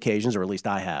on many occasions, or at least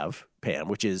I have, Pam,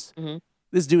 which is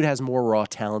this dude has more raw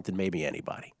talent than maybe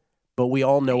anybody. But we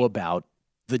all know about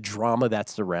the drama that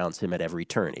surrounds him at every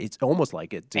turn. It's almost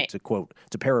like,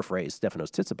 to paraphrase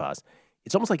Stefanos Tsitsipas,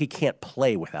 it's almost like he can't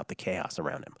play without the chaos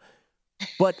around him.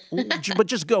 But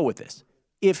just go with this.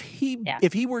 If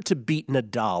he were to beat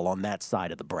Nadal on that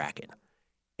side of the bracket,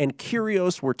 and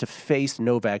Kyrgios were to face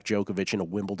Novak Djokovic in a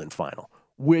Wimbledon final,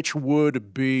 which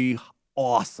would be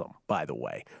awesome, by the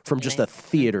way, from just a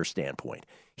theater standpoint,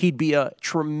 he'd be a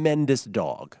tremendous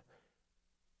dog.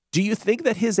 Do you think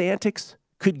that his antics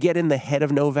could get in the head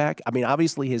of Novak? I mean,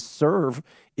 obviously his serve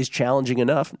is challenging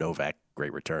enough. Novak,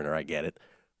 great returner, I get it.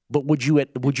 But would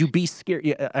you be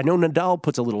scared? I know Nadal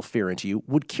puts a little fear into you.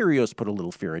 Would Kyrgios put a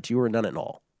little fear into you, or none at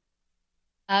all?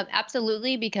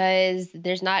 Absolutely, because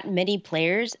there's not many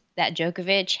players that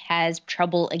Djokovic has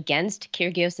trouble against.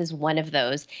 Kyrgios is one of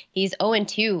those. He's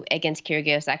 0-2 against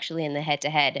Kyrgios, actually, in the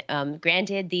head-to-head.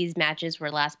 Granted, these matches were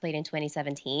last played in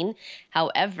 2017.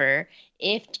 However,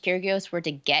 if Kyrgios were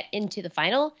to get into the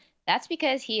final, that's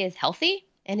because he is healthy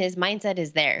and his mindset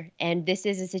is there. And this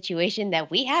is a situation that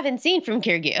we haven't seen from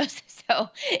Kyrgios. So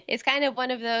it's kind of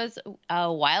one of those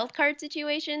wild card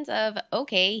situations of,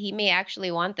 okay, he may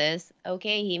actually want this.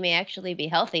 Okay, he may actually be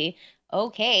healthy.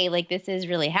 Okay, like this is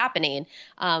really happening.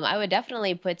 I would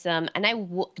definitely put some, and I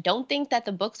don't think that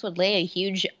the books would lay a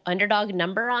huge underdog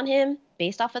number on him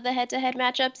based off of the head-to-head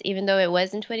matchups, even though it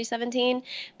was in 2017.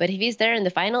 But if he's there in the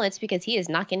final, it's because he is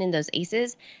knocking in those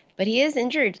aces. But he is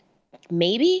injured.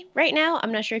 Maybe right now.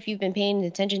 I'm not sure if you've been paying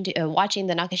attention to watching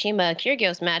the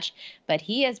Nakashima-Kyrgios match, but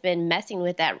he has been messing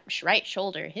with that right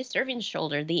shoulder, his serving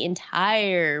shoulder, the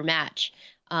entire match.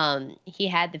 He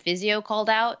had the physio called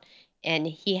out,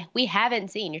 and we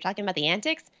haven't seen, you're talking about the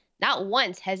antics, not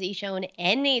once has he shown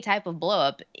any type of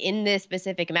blow-up in this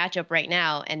specific matchup right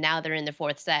now, and now they're in the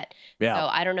fourth set. Yeah. So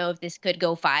I don't know if this could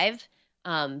go 5,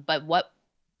 but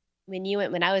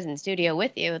when I was in the studio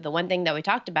with you, the one thing that we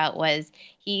talked about was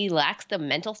he lacks the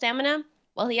mental stamina.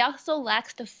 Well, he also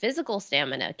lacks the physical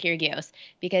stamina, Kyrgios,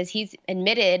 because he's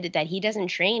admitted that he doesn't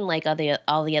train like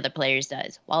all the other players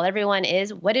does. While everyone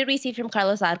is, what did we see from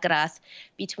Carlos Alcaraz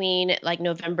between like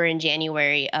November and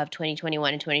January of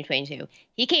 2021 and 2022?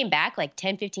 He came back like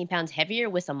 10, 15 pounds heavier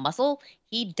with some muscle.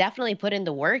 He definitely put in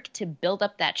the work to build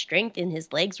up that strength in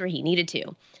his legs where he needed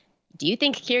to. Do you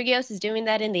think Kyrgios is doing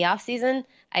that in the offseason?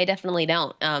 I definitely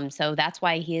don't. So that's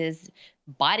why his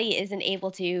body isn't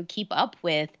able to keep up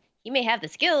with. He may have the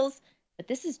skills, but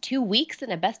this is 2 weeks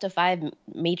in a best-of-5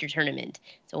 major tournament.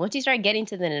 So once you start getting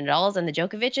to the Nadals and the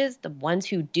Djokovic's, the ones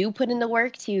who do put in the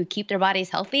work to keep their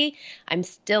bodies healthy, I'm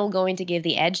still going to give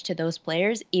the edge to those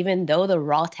players, even though the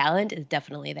raw talent is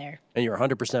definitely there. And you're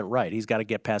 100% right. He's got to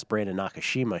get past Brandon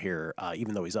Nakashima here,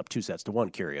 even though he's up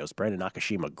 2-1, Kyrgios. Brandon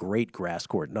Nakashima, great grass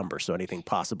court number, so anything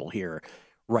possible here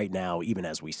right now, even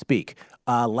as we speak.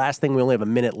 Last thing, we only have a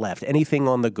minute left. Anything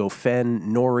on the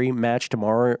Goffin-Norrie match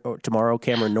tomorrow?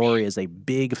 Cameron Norrie is a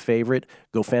big favorite.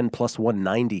 Goffin plus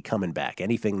 190 coming back.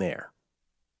 Anything there?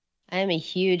 I'm a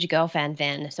huge Goffin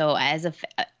fan. So as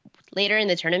later in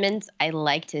the tournaments, I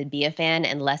like to be a fan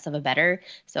and less of a bettor.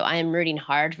 So I am rooting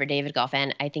hard for David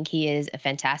Goffin. I think he is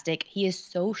fantastic. He is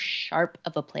so sharp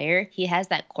of a player. He has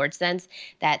that court sense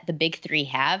that the big three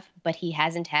have, but he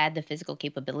hasn't had the physical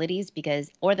capabilities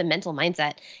or the mental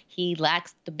mindset. He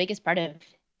lacks the biggest part of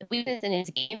the weakness in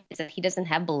his game is that he doesn't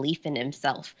have belief in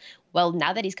himself. Well,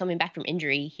 now that he's coming back from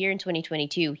injury here in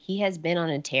 2022, he has been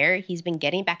on a tear. He's been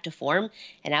getting back to form.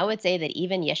 And I would say that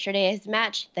even yesterday's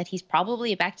match, that he's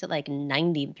probably back to like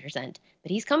 90%.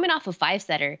 But he's coming off a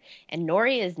 5-setter, and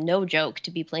Norrie is no joke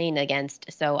to be playing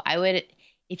against. So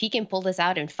If he can pull this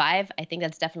out in 5, I think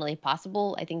that's definitely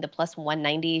possible. I think the plus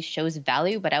 190 shows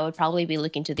value, but I would probably be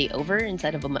looking to the over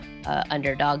instead of a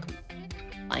underdog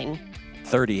line.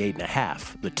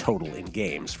 38.5, the total in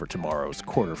games for tomorrow's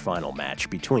quarterfinal match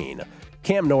between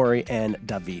Cam Norrie and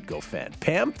David Goffin.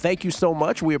 Pam, thank you so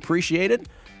much. We appreciate it.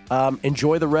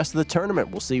 Enjoy the rest of the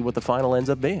tournament. We'll see what the final ends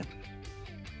up being.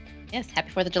 Yes, happy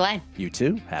 4th of July. You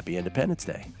too. Happy Independence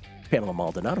Day. Pamela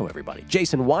Maldonado, everybody.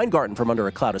 Jason Weingarten from Under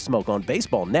a Cloud of Smoke on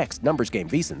baseball next. Numbers Game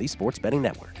VSiN, the Sports Betting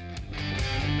Network.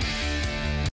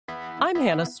 I'm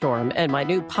Hannah Storm, and my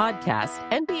new podcast,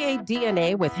 NBA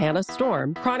DNA with Hannah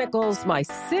Storm, chronicles my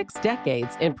 6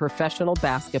 decades in professional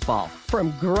basketball.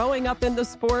 From growing up in the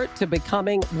sport to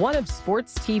becoming one of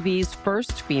sports TV's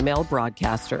first female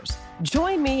broadcasters.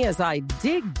 Join me as I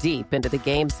dig deep into the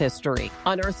game's history,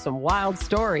 unearth some wild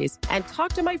stories, and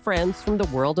talk to my friends from the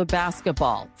world of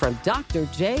basketball, from Dr.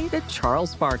 J to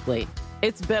Charles Barkley.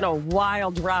 It's been a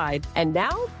wild ride, and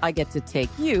now I get to take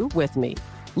you with me.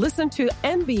 Listen to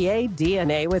NBA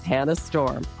DNA with Hannah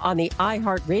Storm on the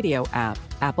iHeartRadio app,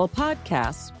 Apple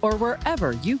Podcasts, or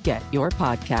wherever you get your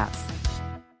podcasts.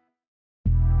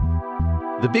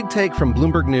 The Big Take from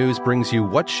Bloomberg News brings you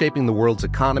what's shaping the world's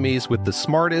economies with the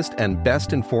smartest and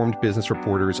best-informed business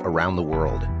reporters around the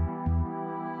world.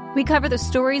 We cover the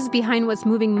stories behind what's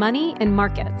moving money and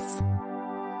markets,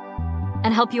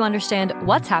 and help you understand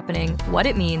what's happening, what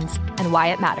it means, and why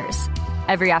it matters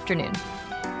every afternoon.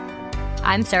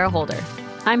 I'm Sarah Holder.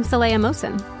 I'm Saleha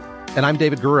Mohsin. And I'm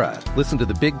David Gura. Listen to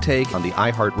The Big Take on the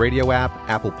iHeartRadio app,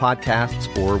 Apple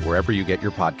Podcasts, or wherever you get your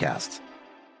podcasts.